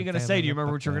it's right, what down were you and gonna it's say? down Do you and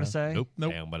remember it's what you were up gonna say? Nope.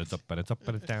 Nope. Down, but it's up and it's up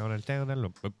and it's down and down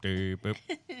and boop, boop, boop.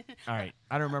 All right,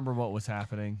 I don't remember what was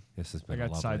happening. This has I been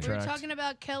got lovely. sidetracked. We were talking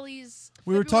about Kelly's.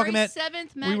 We were talking February about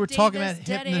 7th, Matt we were talking about Davis,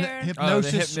 dead air.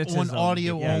 hypnosis on hypnotism.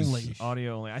 audio Yes, only.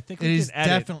 Audio only. I think It we is can edit.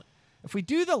 definitely. If we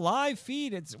do the live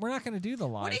feed, we're not going to do the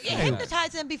live. What if you feed.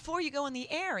 hypnotize them before you go in the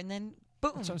air, and then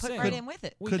boom, That's what I'm put saying. right Could- in with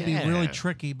it? We Could be can. really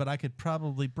tricky, but I could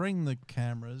probably bring the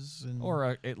cameras and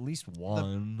or at least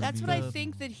one. That's I what mean, I the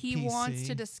think that he PC. wants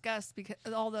to discuss because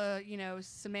all the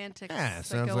semantics Yeah, that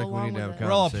sounds go like we along need to with have it. a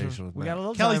We're all up conversation with we got a Matt.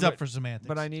 little Kelly's time, up but- for semantics.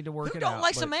 but I need to work Who it don't out.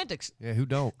 like but- semantics? Yeah, who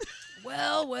don't?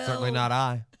 Well. Certainly not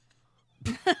I.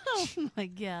 Oh my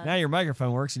god. Now your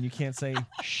microphone works and you can't say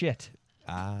shit.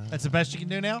 That's the best you can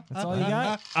do now. That's all you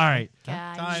got. All right.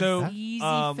 Guys, So, easy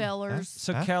fellers.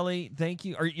 So Kelly, thank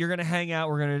you. You're gonna hang out.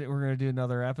 We're gonna do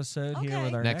another episode here Okay.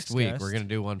 with our Next next week, guest. we're going to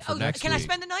do one for Oh, next can week. I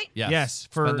spend the night? Yes,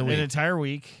 for Spend the an week. entire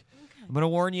week. I'm gonna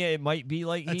warn you, it might be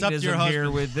like That's up to your hedonism here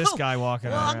husband. with this Oh, guy walking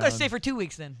Well, around. I'm going to stay for 2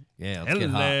 weeks then. Yeah, let's get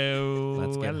hot. Hello,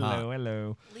 Let's get hello, hot.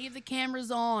 hello. Leave the cameras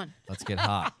on. Let's get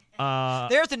hot.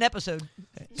 There's an episode.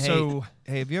 So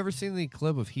hey, have you ever seen the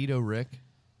clip of Hito Rick?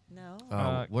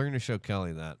 No. We're going to show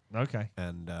Kelly that okay.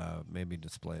 and maybe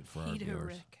display it for our Peter viewers.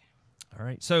 Rick. All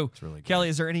right. So, It's really good. Kelly,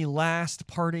 is there any last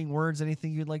parting words?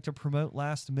 Anything you'd like to promote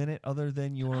last minute other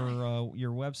than your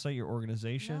website, your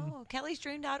organization? No,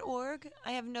 kellystream.org.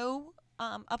 I have no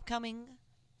upcoming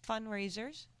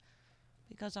fundraisers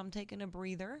because I'm taking a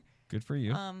breather. Good for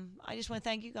you. I just want to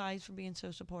thank you guys for being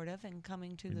so supportive and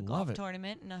coming to We the love golf it.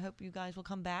 tournament, and I hope you guys will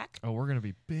come back. Oh, we're going to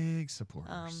be big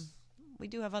supporters. We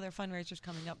do have other fundraisers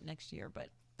coming up next year, but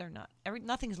they're not.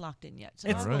 Nothing's locked in yet. So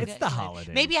It's- we'll it's get the into it.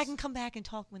 holidays. Maybe I can come back and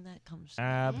talk when that comes.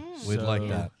 Absolutely. We'd like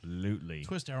that. Absolutely.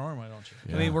 Twist our arm, why don't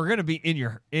you? I mean, we're going to be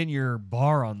in your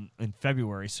bar in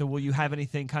February. So will you have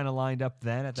anything kind of lined up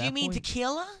then? At Do that you mean point?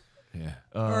 tequila? Yeah.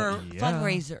 Or Yeah.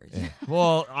 fundraisers? Yeah.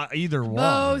 Well, either one.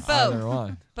 Both. Either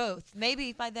one. Both.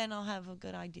 Maybe by then I'll have a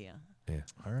good idea. Yeah.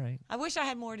 All right. I wish I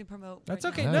had more to promote. That's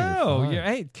right okay. now. No, you're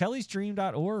fine. hey,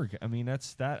 kellysdream.org. I mean,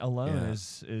 that alone Yeah.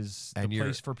 is the And you're-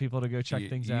 place for people to go check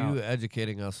things you out.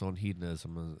 educating us on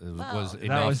hedonism was Well,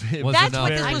 enough. was- That's enough what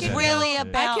this for was them. really I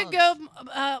about. could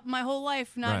go my whole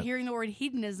life not Right. hearing the word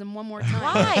hedonism one more time.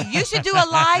 Why? You should do a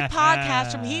live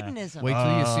podcast from hedonism. Wait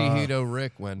till you see Hedo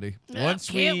Rick, Wendy.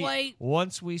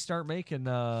 Once we start making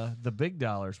the big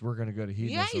dollars, we're gonna go to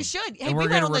hedonism. Yeah, you should. Hey, And we're we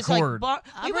went gonna on this record.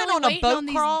 we went on a boat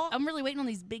crawl. I'm really waiting on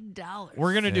these big dollars.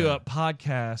 We're gonna do Yeah. a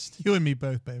podcast You and me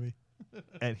both, baby.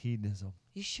 at hedonism.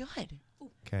 You should.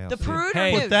 Chaos. The prude Hey,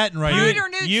 or Put nude? that in writing. Prude or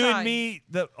nude You sign? and me,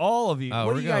 all of you. Oh, what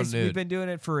we're do you going guys? nude. We've been doing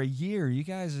it for a year. You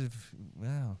guys have.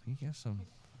 Wow, you got some.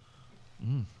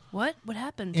 What? What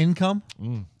happened? Income?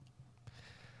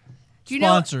 Do you know?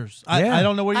 Sponsors. Yeah. I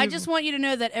don't know where you... I just want you to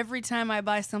know that every time I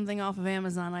buy something off of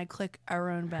Amazon, I click our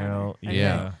own banner. Hell And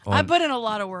yeah. I put in a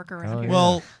lot of work around Hell here. yeah.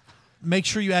 Well, make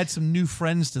sure you add some new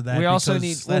friends to that. We also because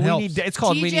need. that Well, we helps. need. It's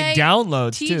called. We need TJ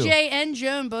downloads too. TJ and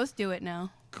Joan both do it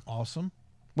now. Awesome.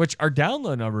 Which our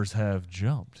download numbers have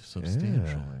jumped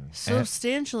substantially.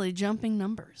 Substantially jumping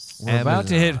numbers. We're about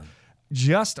to hit Amazon.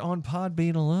 just on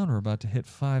Podbean alone. We're about to hit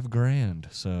 $5,000.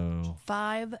 So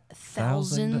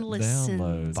 5,000 listens.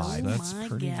 downloads. Oh That's my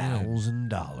pretty God.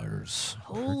 $1,000.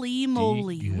 Holy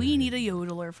moly. good. We need a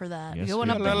yodeler for that. Yes, Going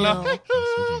we up do. the hill. Yes,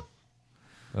 we do.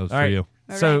 That was All for right. you.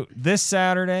 So this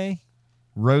Saturday,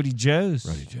 Roadie Joe's.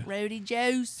 Roadie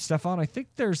Joe's. Stefan, I think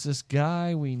there's this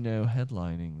guy we know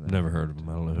headlining. That. Never heard of him.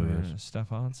 I don't know who he is.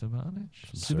 Stefan Sabanic.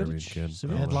 Serbian kid.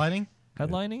 Headlining?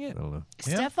 Headlining it? I don't know.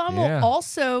 Stefan Yeah. will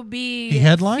also be He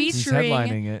headlines? He's featuring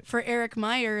headlining it. for Eric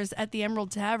Myers at the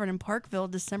Emerald Tavern in Parkville,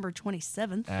 December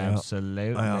 27th.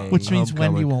 Absolutely. Which means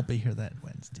Homecoming. Wendy won't be here that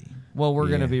Wednesday. Well, we're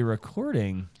going to Yeah. be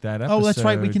recording that episode. Oh, that's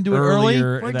right. We can do it early?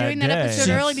 earlier We're doing that day. episode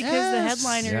early because the Yes.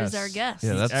 headliner is Yes. our guest.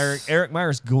 Yeah, that's Eric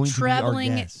Myers going traveling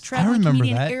to be our guest. traveling remember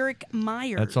comedian that. Eric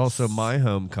Myers. That's also my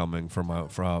homecoming from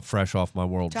fresh off my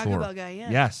world Taco tour. Bell guy. Yeah.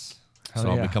 Yes. So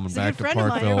Hell I'll yeah. be coming He's a back good to friend of mine.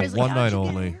 Parkville Everybody's like, one "How'd night you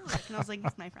get only. here?" And I was like,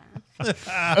 "That's my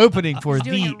friend." Opening for He's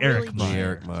doing the a really Eric good The Myers.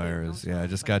 Eric Myers. Yeah, I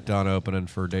just got done opening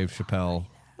for Dave Chappelle.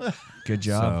 Good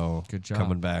job. So Good job.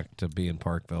 coming back to be in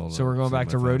Parkville. So we're going see back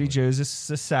to my Roadie family. Joe's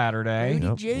this Saturday. Roadie Yep,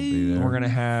 we'll be there. We're going to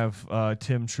have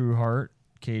Tim Trueheart,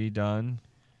 Katie Dunn,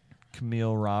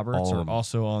 Camille Roberts All are of them.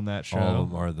 also on that show. All of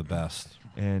them are the best.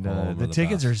 And all of them the are the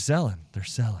tickets best. are selling. They're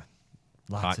selling.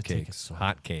 Lots Hot of cakes. tickets sold.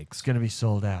 Hot It's cakes. going to be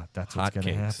sold out. That's what's Hot going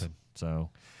to cakes. happen. So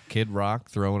Kid Rock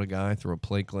throwing a guy through a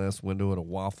plate glass window at a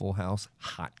Waffle House.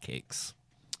 Hot cakes.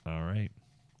 all right.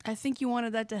 I think you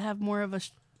wanted that to have more of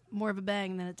a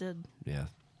bang than it did. Yeah.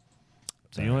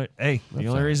 The only, the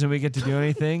only reason we get to do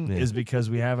anything is because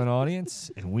we have an audience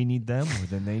and we need them more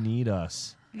than they need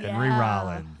us. Henry Yeah.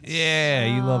 Rollins.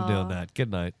 Yeah, you love doing that.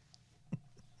 Good night.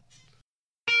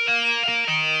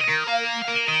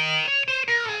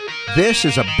 This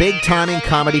is a big timing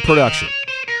comedy production.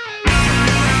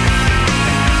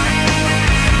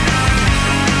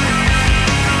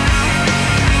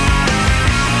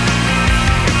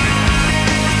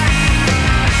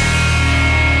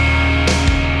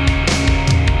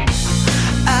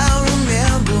 I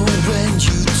remember when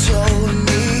you told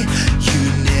me you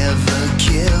never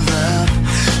give up.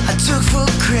 I took for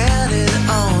granted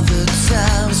all the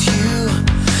times you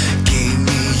gave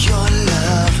me your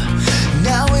love.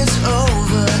 Now it's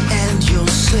over and you'll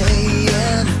say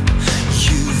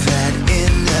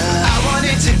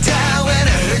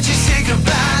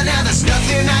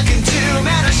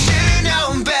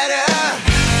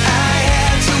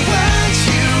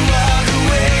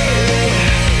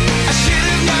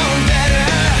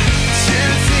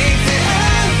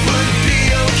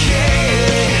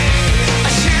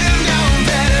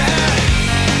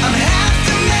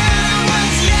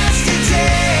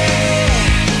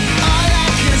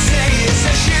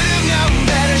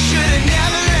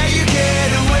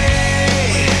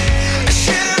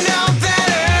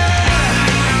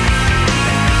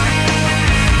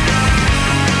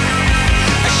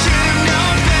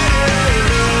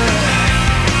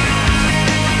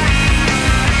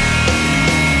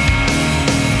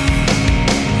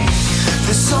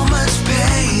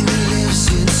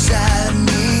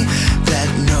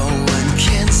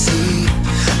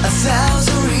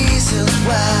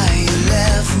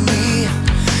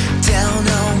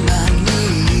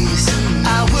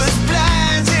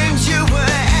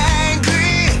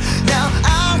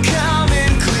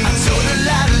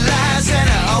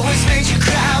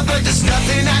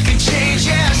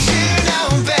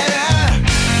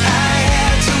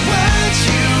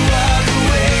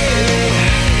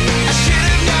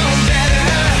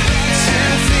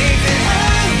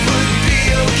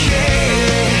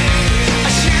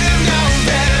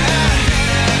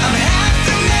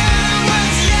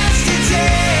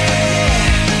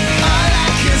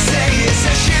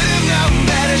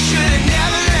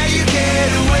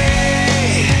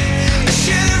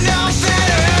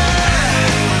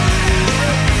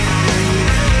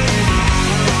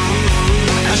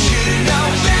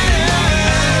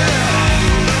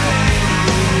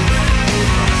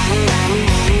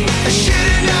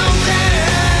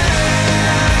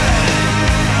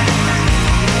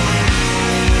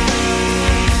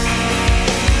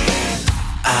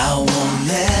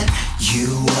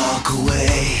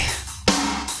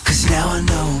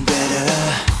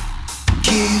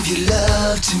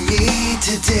love to me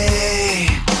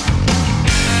today.